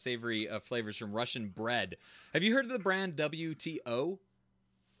like savory flavors from Russian bread. Have you heard of the brand WTO?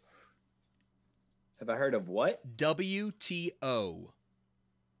 Have I heard of what? WTO.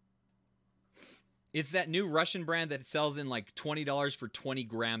 It's that new Russian brand that sells in like $20 for 20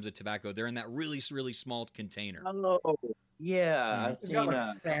 grams of tobacco. They're in that really, really small container. Oh, yeah. I've It's seen. got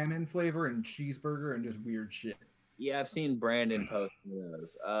like salmon flavor and cheeseburger and just weird shit. Yeah, I've seen Brandon post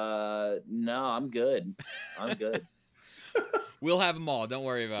those. No, I'm good. I'm good. We'll have them all. Don't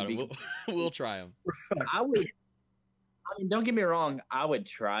worry about it. We'll try them. Respect. I mean, don't get me wrong. I would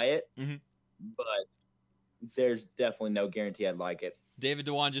try it, but there's definitely no guarantee I'd like it. David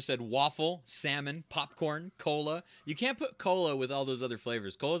Dewan just said waffle, salmon, popcorn, cola. You can't put cola with all those other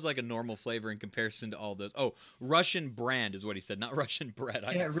flavors. Cola is like a normal flavor in comparison to all those. Oh, Russian brand is what he said, not Russian bread.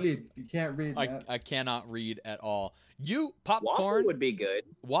 You can't read. You can't read. I cannot read at all. Popcorn Waffle would be good.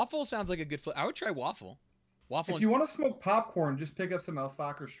 Waffle sounds like a good flavor. I would try waffle. Waffle. If you want to smoke popcorn, just pick up some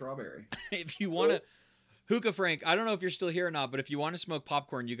Alfaca strawberry. If you want to, Hookah Frank, I don't know if you're still here or not, but if you want to smoke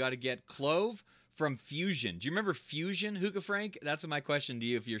popcorn, you got to get clove from Fusion. Do you remember Fusion, Hookah Frank? That's my question to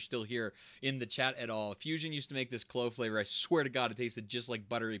you if you're still here in the chat at all. Fusion used to make this clove flavor. I swear to God, it tasted just like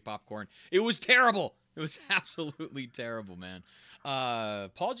buttery popcorn. It was terrible. It was absolutely terrible, man.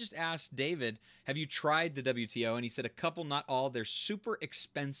 Paul just asked David, have you tried the WTO? And he said a couple, not all. They're super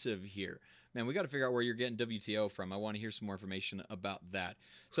expensive here. Man, we got to figure out where you're getting WTO from. I want to hear some more information about that.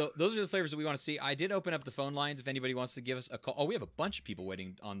 So those are the flavors that we want to see. I did open up the phone lines if anybody wants to give us a call. Oh, we have a bunch of people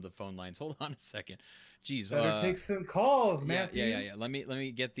waiting on the phone lines. Hold on a second. Jeez. Better take some calls, man. Yeah. Let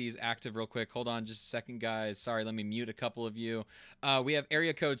me get these active real quick. Hold on just a second, guys. Sorry, let me mute a couple of you. We have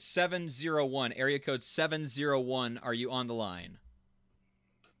area code 701. Area code 701. Are you on the line?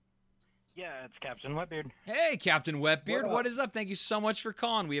 Yeah, it's Captain Wetbeard. Hey, Captain Wetbeard. What is up? Thank you so much for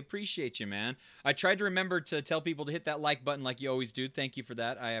calling. We appreciate you, man. I tried to remember to tell people to hit that like button like you always do. Thank you for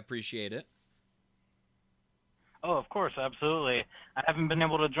that. I appreciate it. Oh, of course, absolutely. I haven't been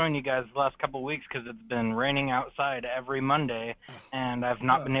able to join you guys the last couple of weeks because it's been raining outside every Monday, and I've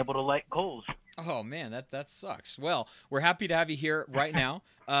not been able to light coals. Oh, man, that sucks. Well, we're happy to have you here right now.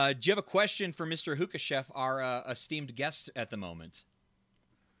 Do you have a question for Mr. Hookah Chef, our esteemed guest at the moment?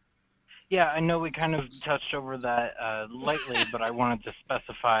 Yeah, I know we kind of touched over that lightly, but I wanted to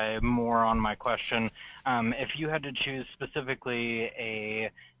specify more on my question. If you had to choose specifically a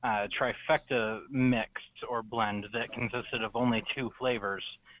trifecta mixed or blend that consisted of only 2 flavors,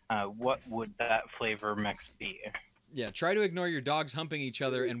 what would that flavor mix be? Yeah, try to ignore your dogs humping each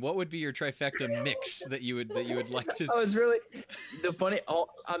other. And what would be your trifecta mix that you would like to? Oh, it's really the funny.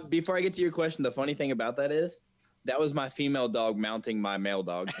 Before I get to your question, the funny thing about that is that was my female dog mounting my male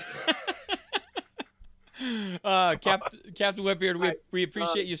dog. Captain Wetbeard, we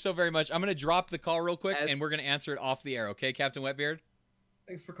appreciate you so very much. I'm going to drop the call real quick, and we're going to answer it off the air. Okay, Captain Wetbeard?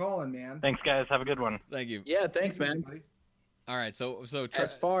 Thanks for calling, man. Thanks, guys. Have a good one. Thank you. Yeah, thanks, man. All right, so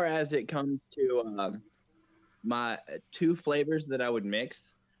as far as it comes to my 2 flavors that I would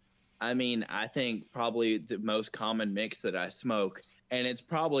mix, I mean, I think probably the most common mix that I smoke, and it's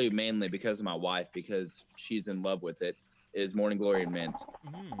probably mainly because of my wife, because she's in love with it, is Morning Glory and Mint.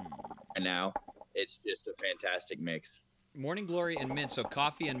 And now it's just a fantastic mix. Morning Glory and mint, so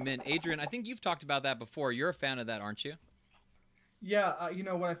coffee and mint. Adrian, I think you've talked about that before. You're a fan of that, aren't you? Yeah,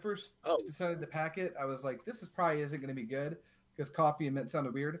 when I first decided to pack it, I was like, this probably isn't going to be good because coffee and mint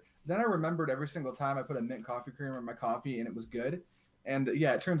sounded weird. Then I remembered every single time I put a mint coffee creamer in my coffee and it was good. And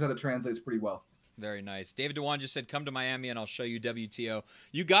yeah, it turns out it translates pretty well. Very nice. David Dewan just said, come to Miami and I'll show you WTO.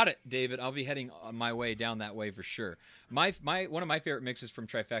 You got it, David. I'll be heading my way down that way for sure. One of my favorite mixes from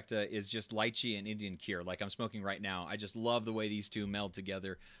Trifecta is just lychee and Indian Cure, like I'm smoking right now. I just love the way these two meld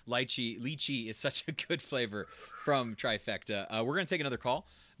together. Lychee is such a good flavor from Trifecta. We're going to take another call.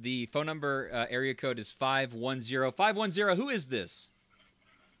 The phone number area code is 510. 510, who is this?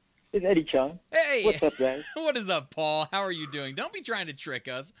 It's Eddie Chung. Hey! What's up, guys? What is up, Paul? How are you doing? Don't be trying to trick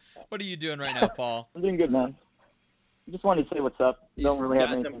us. What are you doing right now, Paul? I'm doing good, man. Just wanted to say what's up. Don't really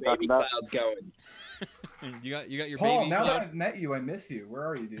have anything to talk about. Clouds going. you got your Paul, baby now clouds? that I've met you, I miss you. Where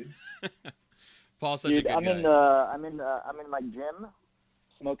are you, dude? Paul's such a good guy. I'm in my gym,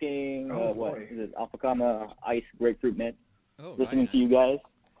 smoking. Oh, What boy. is it? Alpacama Ice Grapefruit Mint. Oh, Listening to you guys,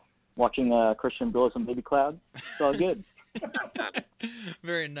 watching Christian blow some baby clouds. It's all good.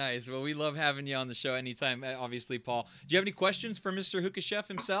 Very nice. Well, we love having you on the show anytime, obviously, Paul. Do you have any questions for Mr. Hookah Chef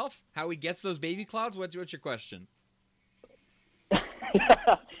himself? How he gets those baby clouds? What's your question?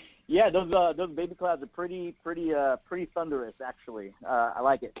 Yeah, those baby clouds are pretty thunderous, actually. I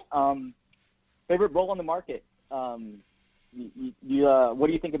like it. Favorite bowl on the market? What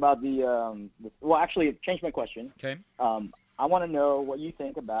do you think about well, actually, change my question. Okay. I want to know what you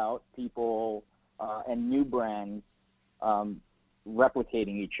think about people and new brands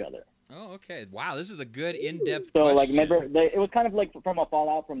replicating each other. Oh, okay. Wow, this is a good in-depth So, question. like, remember, it was kind of like from a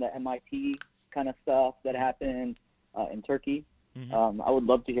fallout from the MIT kind of stuff that happened in Turkey. Mm-hmm. I would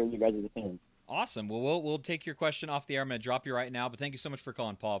love to hear you guys' opinion. Awesome. Well, we'll take your question off the air. I'm going to drop you right now, but thank you so much for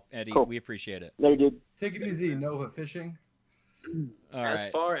calling, Paul. Eddie, Cool. We appreciate it. Later, dude. Take it easy, Nova Fishing. All right.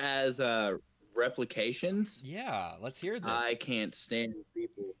 As far as replications, Yeah, let's hear this. I can't stand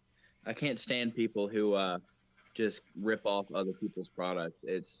people who just rip off other people's products.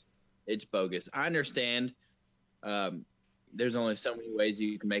 It's bogus. I understand. There's only so many ways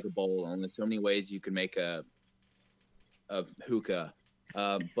you can make a bowl. Only so many ways you can make a hookah.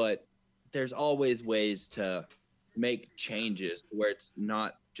 But there's always ways to make changes where it's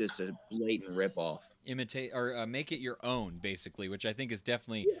not just a blatant ripoff. Imitate or make it your own, basically, which I think is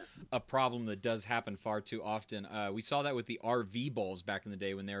definitely a problem that does happen far too often. We saw that with the RV bowls back in the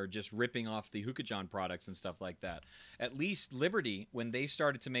day when they were just ripping off the Hookah John products and stuff like that. At least Liberty, when they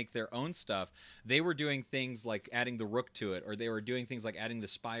started to make their own stuff, they were doing things like adding the rook to it, or they were doing things like adding the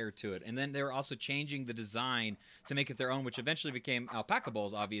spire to it. And then they were also changing the design to make it their own, which eventually became alpaca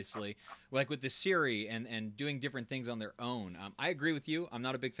bowls, obviously, like with the Siri and doing different things on their own. I agree with you. I'm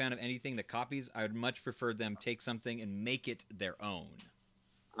not a big fan of anything that copies. I would much prefer them take something and make it their own.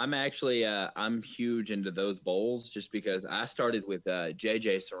 I'm actually I'm huge into those bowls just because I started with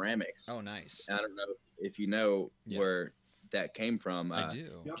JJ Ceramics. Oh, nice. I don't know if you know where that came from. I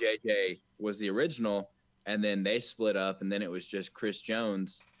do. Yep. JJ was the original, and then they split up, and then it was just Chris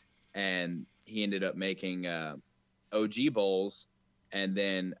Jones, and he ended up making OG bowls, and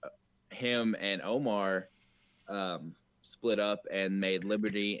then him and Omar split up and made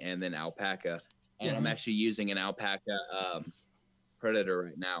Liberty and then Alpaca. And I'm actually using an Alpaca Predator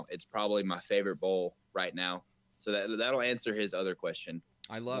right now. It's probably my favorite bowl right now. So that'll answer his other question.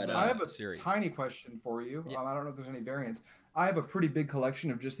 I love I have a Siri. tiny question for you. Yeah. I don't know if there's any variants. I have a pretty big collection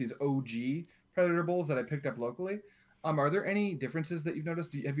of just these OG Predator bowls that I picked up locally. Are there any differences that you've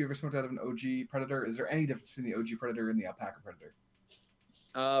noticed? Have you ever smoked out of an OG Predator? Is there any difference between the OG Predator and the Alpaca Predator?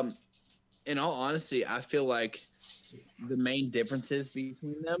 In all honesty, I feel like the main differences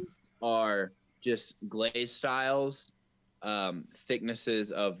between them are just glaze styles,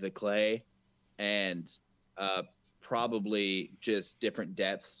 thicknesses of the clay, and probably just different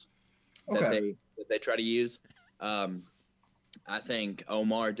depths that they try to use. I think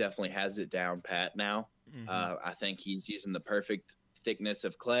Omar definitely has it down pat now. Mm-hmm. I think he's using the perfect thickness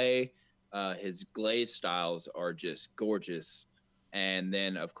of clay. His glaze styles are just gorgeous. And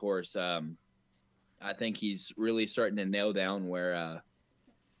then, of course, I think he's really starting to nail down where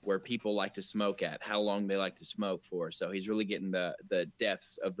people like to smoke at, how long they like to smoke for. So he's really getting the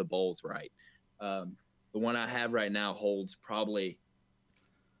depths of the bowls right. The one I have right now holds probably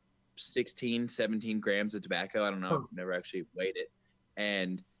 16, 17 grams of tobacco. I don't know. I've never actually weighed it.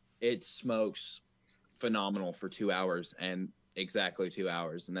 And it smokes phenomenal for 2 hours, and exactly 2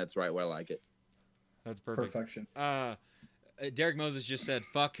 hours. And that's right where I like it. That's perfect. Perfection. Derek Moses just said,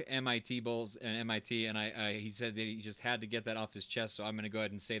 fuck MIT bowls and MIT, and he said that he just had to get that off his chest, so I'm going to go ahead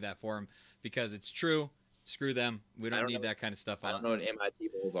and say that for him because it's true. Screw them. We don't need that kind of stuff on. I don't know what MIT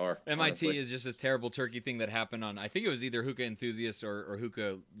bowls are. MIT honestly. is just this terrible turkey thing that happened on, I think it was either Hookah Enthusiast or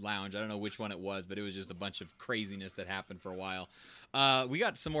Hookah Lounge. I don't know which one it was, but it was just a bunch of craziness that happened for a while. We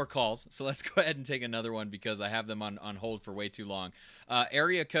got some more calls, so let's go ahead and take another one because I have them on hold for way too long.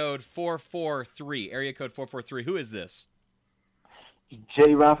 Area code 443. Area code 443. Who is this?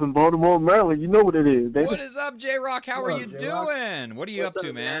 J-Rock from Baltimore, Maryland. You know what it is, baby. What is up, J-Rock? How are you J-Rock? doing? What are you up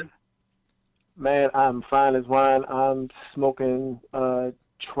to, man? Man, I'm fine as wine. I'm smoking Trifecta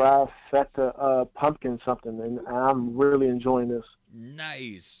pumpkin something, and I'm really enjoying this.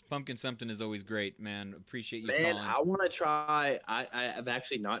 Nice. Pumpkin something is always great, man. Appreciate you Man, calling. I want to try. I've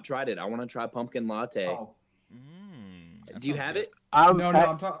actually not tried it. I want to try pumpkin latte. Oh. That Do you sounds have good. it? I'm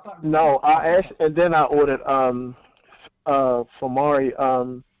talking. No, I asked, and then I ordered for Mari, I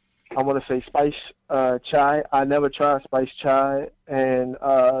want to say spice chai. I never tried spice chai, and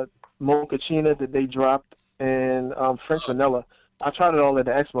mochaccino that they dropped, and French vanilla. I tried it all at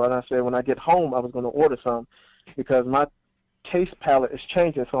the expo, and I said when I get home, I was going to order some because my taste palette is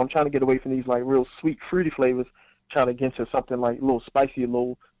changing. So I'm trying to get away from these like real sweet, fruity flavors, trying to get into something like a little spicy, a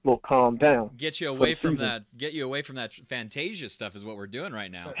little calm down. Get you away from that. Get you away from that Fantasia stuff is what we're doing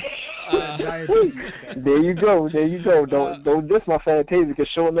right now. There you go. There you go. Don't diss my Fantasia because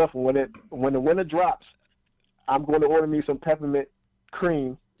sure enough, when the winter drops, I'm going to order me some peppermint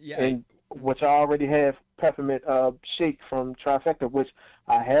cream, and which I already have peppermint shake from Trifecta, which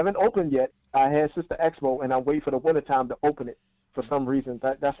I haven't opened yet. I had Sister Expo, and I wait for the winter time to open it. For some reason,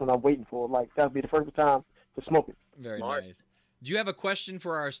 that's what I'm waiting for. Like that'll be the perfect time to smoke it. Very nice. Do you have a question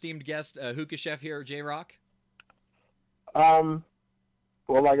for our esteemed guest, Hookah Chef here, J Rock? Well,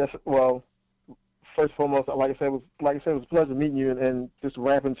 first and foremost, like I said, it was a pleasure meeting you and just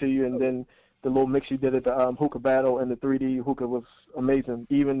rapping to you, and then the little mix you did at the Hookah battle and the 3D Hookah was amazing.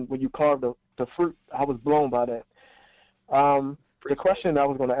 Even when you carved the fruit, I was blown by that. The question I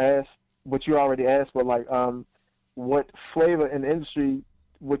was going to ask, which you already asked, but like, what flavor in the industry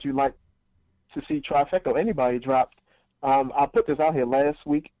would you like to see Trifecta or anybody drop? I put this out here last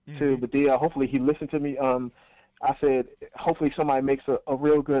week to Badia. Hopefully he listened to me. I said, hopefully somebody makes a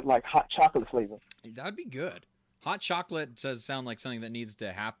real good like hot chocolate flavor. That would be good. Hot chocolate does sound like something that needs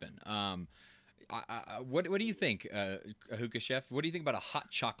to happen. What do you think, Hookah Chef? What do you think about a hot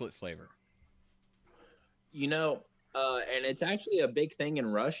chocolate flavor? You know, and it's actually a big thing in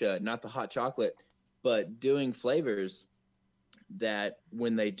Russia, not the hot chocolate, but doing flavors that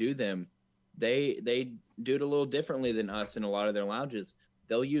when they do them, they do it a little differently than us in a lot of their lounges.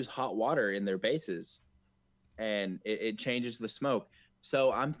 They'll use hot water in their bases, and it changes the smoke.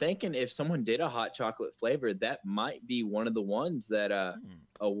 So I'm thinking if someone did a hot chocolate flavor, that might be one of the ones that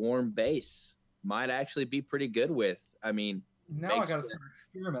a warm base might actually be pretty good with. I mean, now I gotta start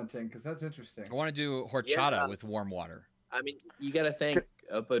experimenting because that's interesting. I want to do horchata with warm water. I mean, you got to think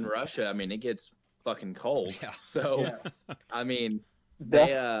up in Russia. I mean, it gets fucking cold. Yeah. So, I mean,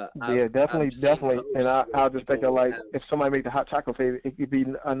 definitely. And I'll just think of like if somebody made the hot chocolate flavor, it could be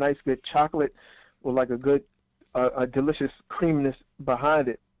a nice good chocolate with like a good, a delicious creaminess behind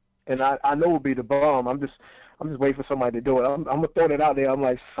it, and I know it would be the bomb. I'm just waiting for somebody to do it. I'm gonna throw that out there. I'm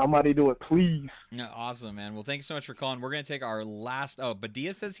like, somebody do it, please. Yeah, awesome, man. Well, thank you so much for calling. We're gonna take our last. Oh,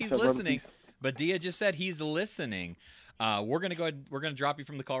 Badia says he's listening. Badia just said he's listening. We're gonna go ahead. We're gonna drop you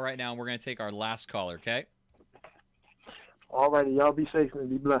from the call right now, and we're gonna take our last caller. Okay. Alrighty, y'all be safe and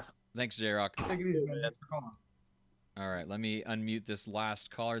be blessed. Thanks, J Rock. Take it easy, man. Thanks for calling. All right, let me unmute this last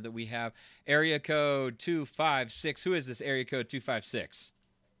caller that we have. Area code 256. Who is this area code 256?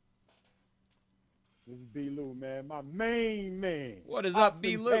 This is B-Lou, man. My main man. What is up,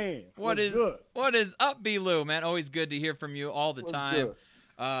 B-Lou? What is up, B-Lou, man? Always good to hear from you all the time.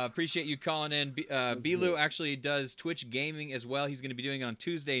 Appreciate you calling in. B-Lou actually does Twitch gaming as well. He's going to be doing it on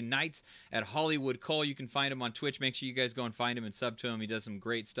Tuesday nights at Hollywood Cole. You can find him on Twitch. Make sure you guys go and find him and sub to him. He does some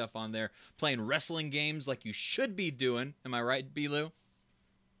great stuff on there, playing wrestling games like you should be doing. Am I right, B-Lou?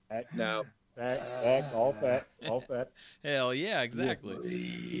 No. Fact, all fact. Hell yeah,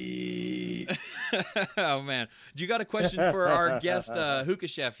 exactly. Oh, man. Do you got a question for our guest Hookah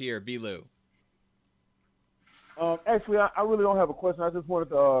Chef here, B-Lou? Actually, I really don't have a question. I just wanted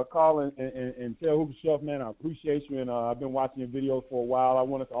to call and tell Hookah Chef, man, I appreciate you, and I've been watching your videos for a while. I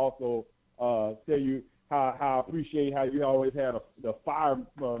wanted to also tell you how I appreciate how you always had the fire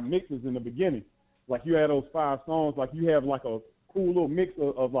mixes in the beginning. Like you had those 5 songs, like you have like a cool little mix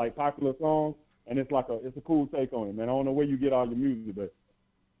of like popular songs, and it's a cool take on it, man. I don't know where you get all your music, but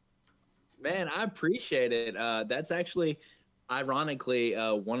man, I appreciate it. That's actually, ironically,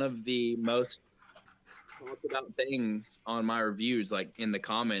 one of the most talked about things on my reviews, like in the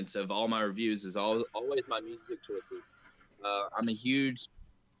comments of all my reviews, is always my music choices. I'm a huge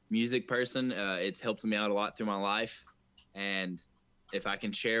music person. It's helped me out a lot through my life, and if I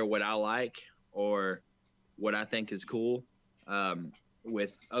can share what I like or what I think is cool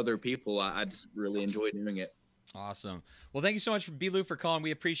with other people, I just really enjoy doing it. Awesome. Well, thank you so much for B-Lou for calling.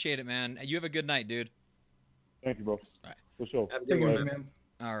 We appreciate it, man. You have a good night, dude. Thank you, bro. All right. For sure. Have a good one, man.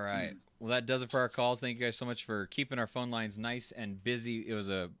 All right. Well, that does it for our calls. Thank you guys so much for keeping our phone lines nice and busy. It was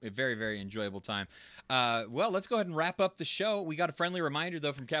a very, very enjoyable time. Well, let's go ahead and wrap up the show. We got a friendly reminder,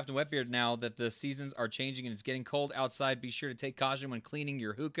 though, from Captain Wetbeard now that the seasons are changing and it's getting cold outside. Be sure to take caution when cleaning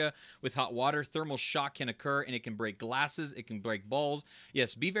your hookah with hot water. Thermal shock can occur, and it can break glasses. It can break bowls.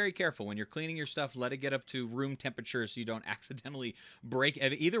 Yes, be very careful. When you're cleaning your stuff, let it get up to room temperature so you don't accidentally break.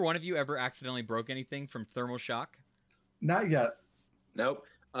 Have either one of you ever accidentally broke anything from thermal shock? Not yet. Nope.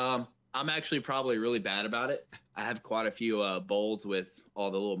 I'm actually probably really bad about it. I have quite a few bowls with all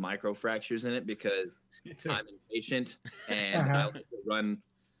the little micro fractures in it because Me too. I'm impatient, and I like to run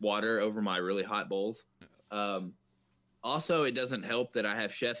water over my really hot bowls. Also, it doesn't help that I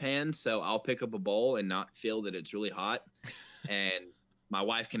have chef hands, so I'll pick up a bowl and not feel that it's really hot. And my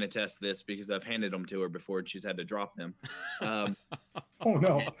wife can attest to this because I've handed them to her before and she's had to drop them. Oh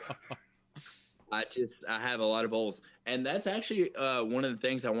no. I have a lot of bowls, and that's actually one of the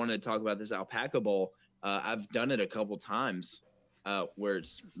things I wanted to talk about. This alpaca bowl. I've done it a couple times where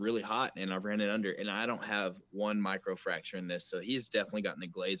it's really hot, and I've ran it under, and I don't have one microfracture in this. So he's definitely gotten the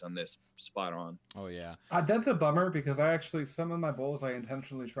glaze on this spot on. Oh yeah. That's a bummer because some of my bowls I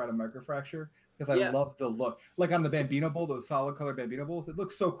intentionally try to microfracture because I love the look. Like on the Bambino bowl, those solid color Bambino bowls, it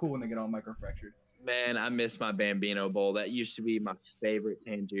looks so cool when they get all microfractured. Man, I miss my Bambino bowl. That used to be my favorite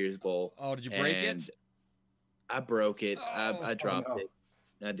Tangiers bowl. Oh, did you break it? I broke it. Oh. I dropped it.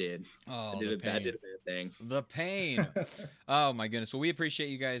 I did. Oh, I did a bad thing. The pain. Oh my goodness. Well, we appreciate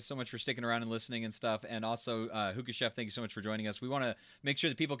you guys so much for sticking around and listening and stuff. And also, Hookah Chef, thank you so much for joining us. We want to make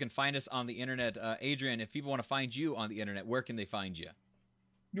sure that people can find us on the internet. Adrian, if people want to find you on the internet, where can they find you?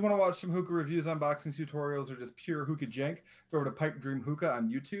 You want to watch some hookah reviews, unboxings, tutorials, or just pure hookah jank, go over to Pipe Dream Hookah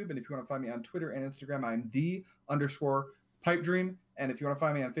on YouTube. And if you want to find me on Twitter and Instagram, I'm _Pipe Dream. And if you want to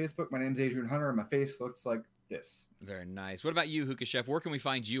find me on Facebook, my name's Adrian Hunter, and my face looks like this. Very nice. What about you, Hookah Chef? Where can we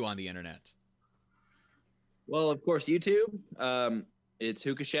find you on the internet? Well, of course, YouTube. It's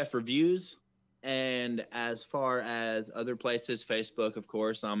Hookah Chef Reviews. And as far as other places, Facebook, of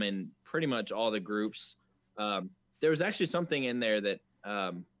course, I'm in pretty much all the groups. There was actually something in there that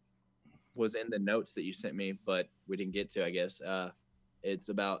was in the notes that you sent me, but we didn't get to, I guess. It's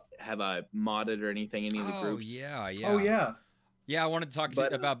about, have I modded or anything, any of the groups? Oh, yeah. Yeah, I wanted to talk to you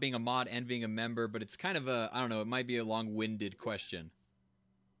about being a mod and being a member, but it's kind of I don't know, it might be a long-winded question.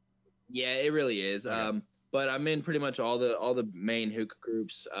 Yeah, it really is. Okay. But I'm in pretty much all the main hookah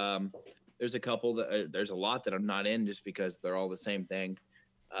groups. There's a couple there's a lot that I'm not in just because they're all the same thing.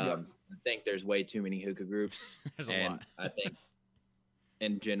 I think there's way too many hookah groups. There's a lot. I think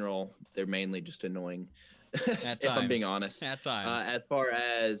in general, they're mainly just annoying. At if I'm being honest. At times. As far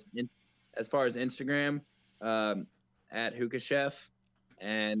as Instagram, at Hookah Chef,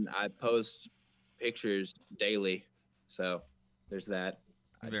 and I post pictures daily. So there's that.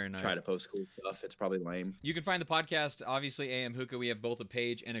 Very nice. Try to post cool stuff. It's probably lame. You can find the podcast, obviously, AM Hookah. We have both a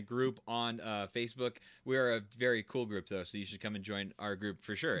page and a group on Facebook. We are a very cool group, though, so you should come and join our group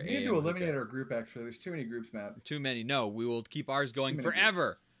for sure. We need to eliminate our group, actually. There's too many groups, Matt. Too many. No, we will keep ours going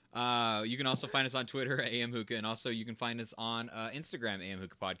forever. You can also find us on Twitter at AM Hookah, and also you can find us on Instagram, AM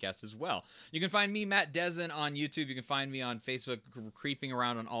Hookah Podcast as well. You can find me, Matt Dezen, on YouTube. You can find me on Facebook, creeping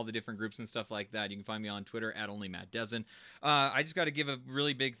around on all the different groups and stuff like that. You can find me on Twitter at only Matt Dezen. I just got to give a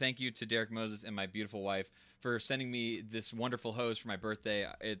really big thank you to Derek Moses and my beautiful wife for sending me this wonderful hose for my birthday.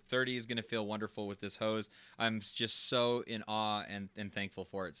 30 is going to feel wonderful with this hose. I'm just so in awe and thankful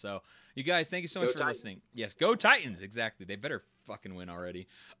for it. So, you guys, thank you so much for listening. Yes, go Titans. Exactly. They better fucking win already.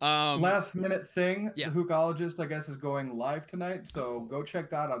 Last minute thing. The Hookhologist, I guess, is going live tonight. So go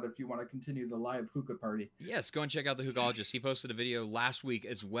check that out if you want to continue the live hookah party. Yes, go and check out the Hookhologist. He posted a video last week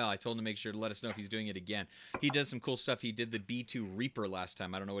as well. I told him to make sure to let us know if he's doing it again. He does some cool stuff. He did the B2 Reaper last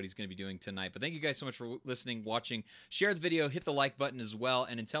time. I don't know what he's going to be doing tonight. But thank you guys so much for listening, watching. Share the video. Hit the like button as well.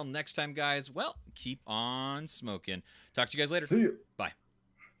 And until next time, guys, well, keep on smoking. Talk to you guys later. See you. Bye.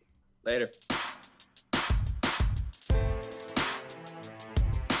 Later.